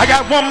 I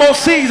got one more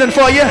season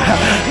for you.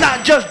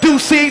 Not just due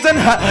season,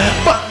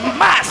 but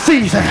my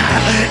season.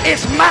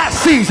 It's my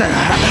season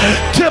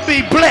to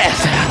be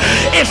blessed.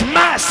 It's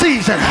my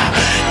season.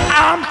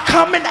 I'm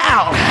coming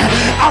out.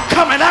 I'm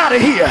coming out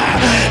of here.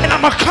 And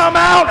I'm going to come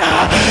out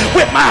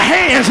with my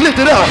hands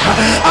lifted up.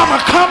 I'm going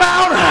to come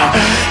out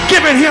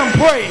giving him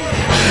praise,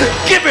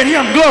 giving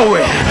him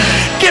glory,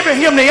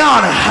 giving him the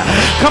honor.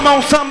 Come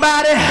on,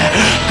 somebody.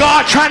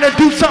 God trying to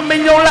do something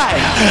in your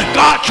life.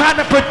 God trying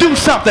to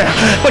produce something.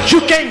 But you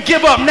can't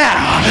give up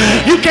now.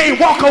 You can't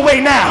walk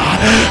away now.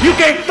 You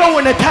can't throw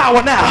in the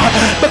towel now.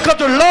 Because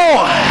the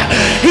Lord,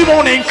 he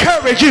want to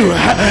encourage you.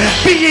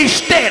 Be ye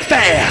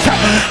steadfast,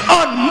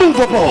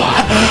 unmovable,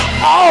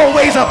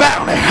 always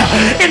abounding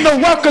in the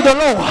work of the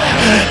Lord.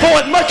 For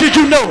as much as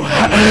you know,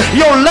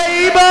 your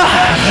labor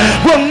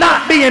will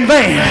not be in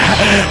vain.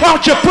 Why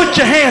don't you put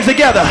your hands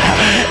together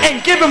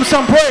and give him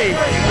some praise.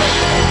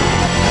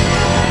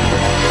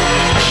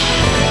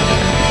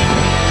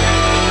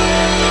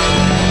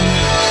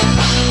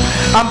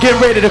 I'm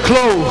getting ready to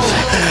close.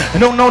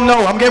 No,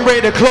 I'm getting ready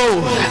to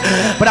close.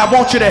 But I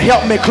want you to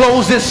help me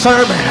close this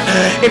sermon.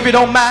 If you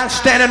don't mind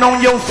standing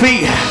on your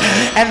feet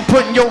and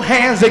putting your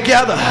hands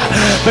together.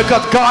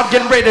 Because God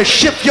getting ready to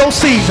shift your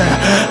season.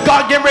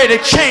 God getting ready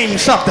to change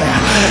something.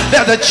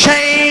 There's a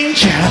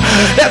change.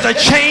 There's a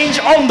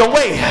change on the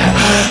way.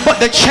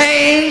 But the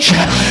change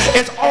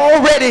is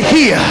already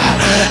here.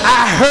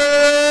 I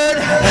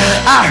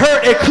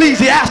heard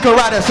Ecclesiastes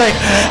writer say,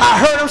 I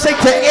heard him say,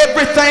 to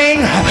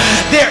everything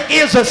there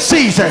is a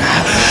season.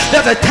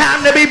 There's a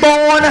time to be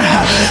born.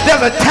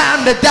 There's a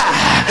time to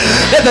die.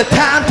 There's a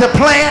time to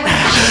plant.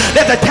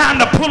 There's a time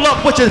to pull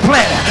up which is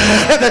planted.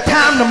 There's a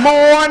time to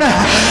mourn.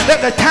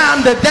 There's a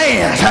time to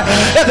dance.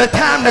 There's a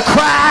time to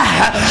cry.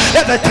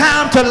 There's a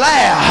time to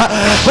laugh.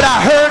 But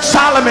I heard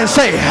Solomon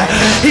say,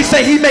 he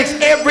said he makes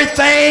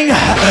everything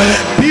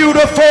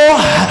beautiful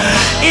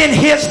in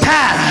his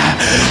time.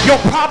 Your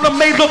problem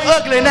may look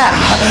ugly now,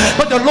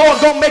 but the Lord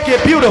gonna make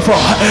it beautiful.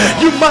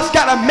 You must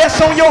got a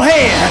mess on your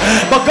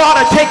hand, but God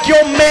will take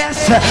your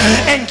mess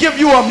and give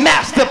you a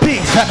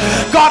masterpiece.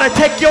 God will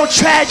take your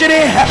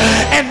tragedy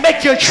and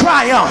make you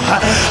triumph.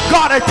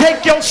 God will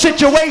take your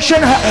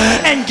situation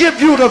and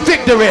give you the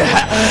victory.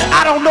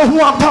 I don't know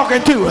who I'm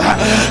talking to,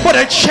 but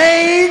a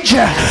change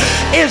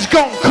is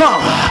gonna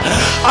come.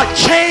 A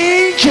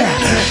change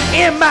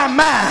in my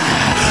mind,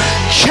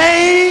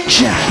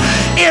 change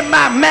in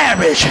my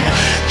marriage,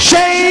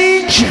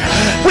 change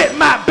with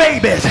my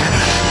babies,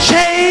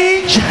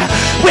 change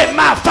with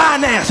my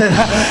finances,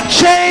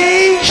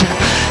 change.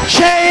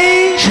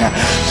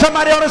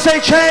 Somebody ought to say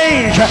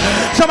change.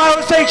 Somebody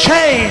ought to say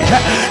change.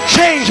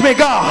 Change me,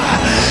 God.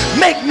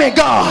 Make me,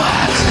 God.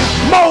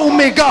 Mold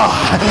me, God.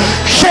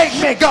 Shake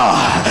me, God.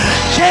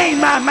 Change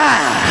my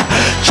mind.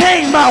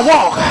 Change my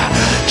walk.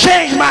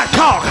 Change my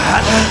talk.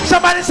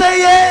 Somebody say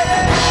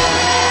yeah.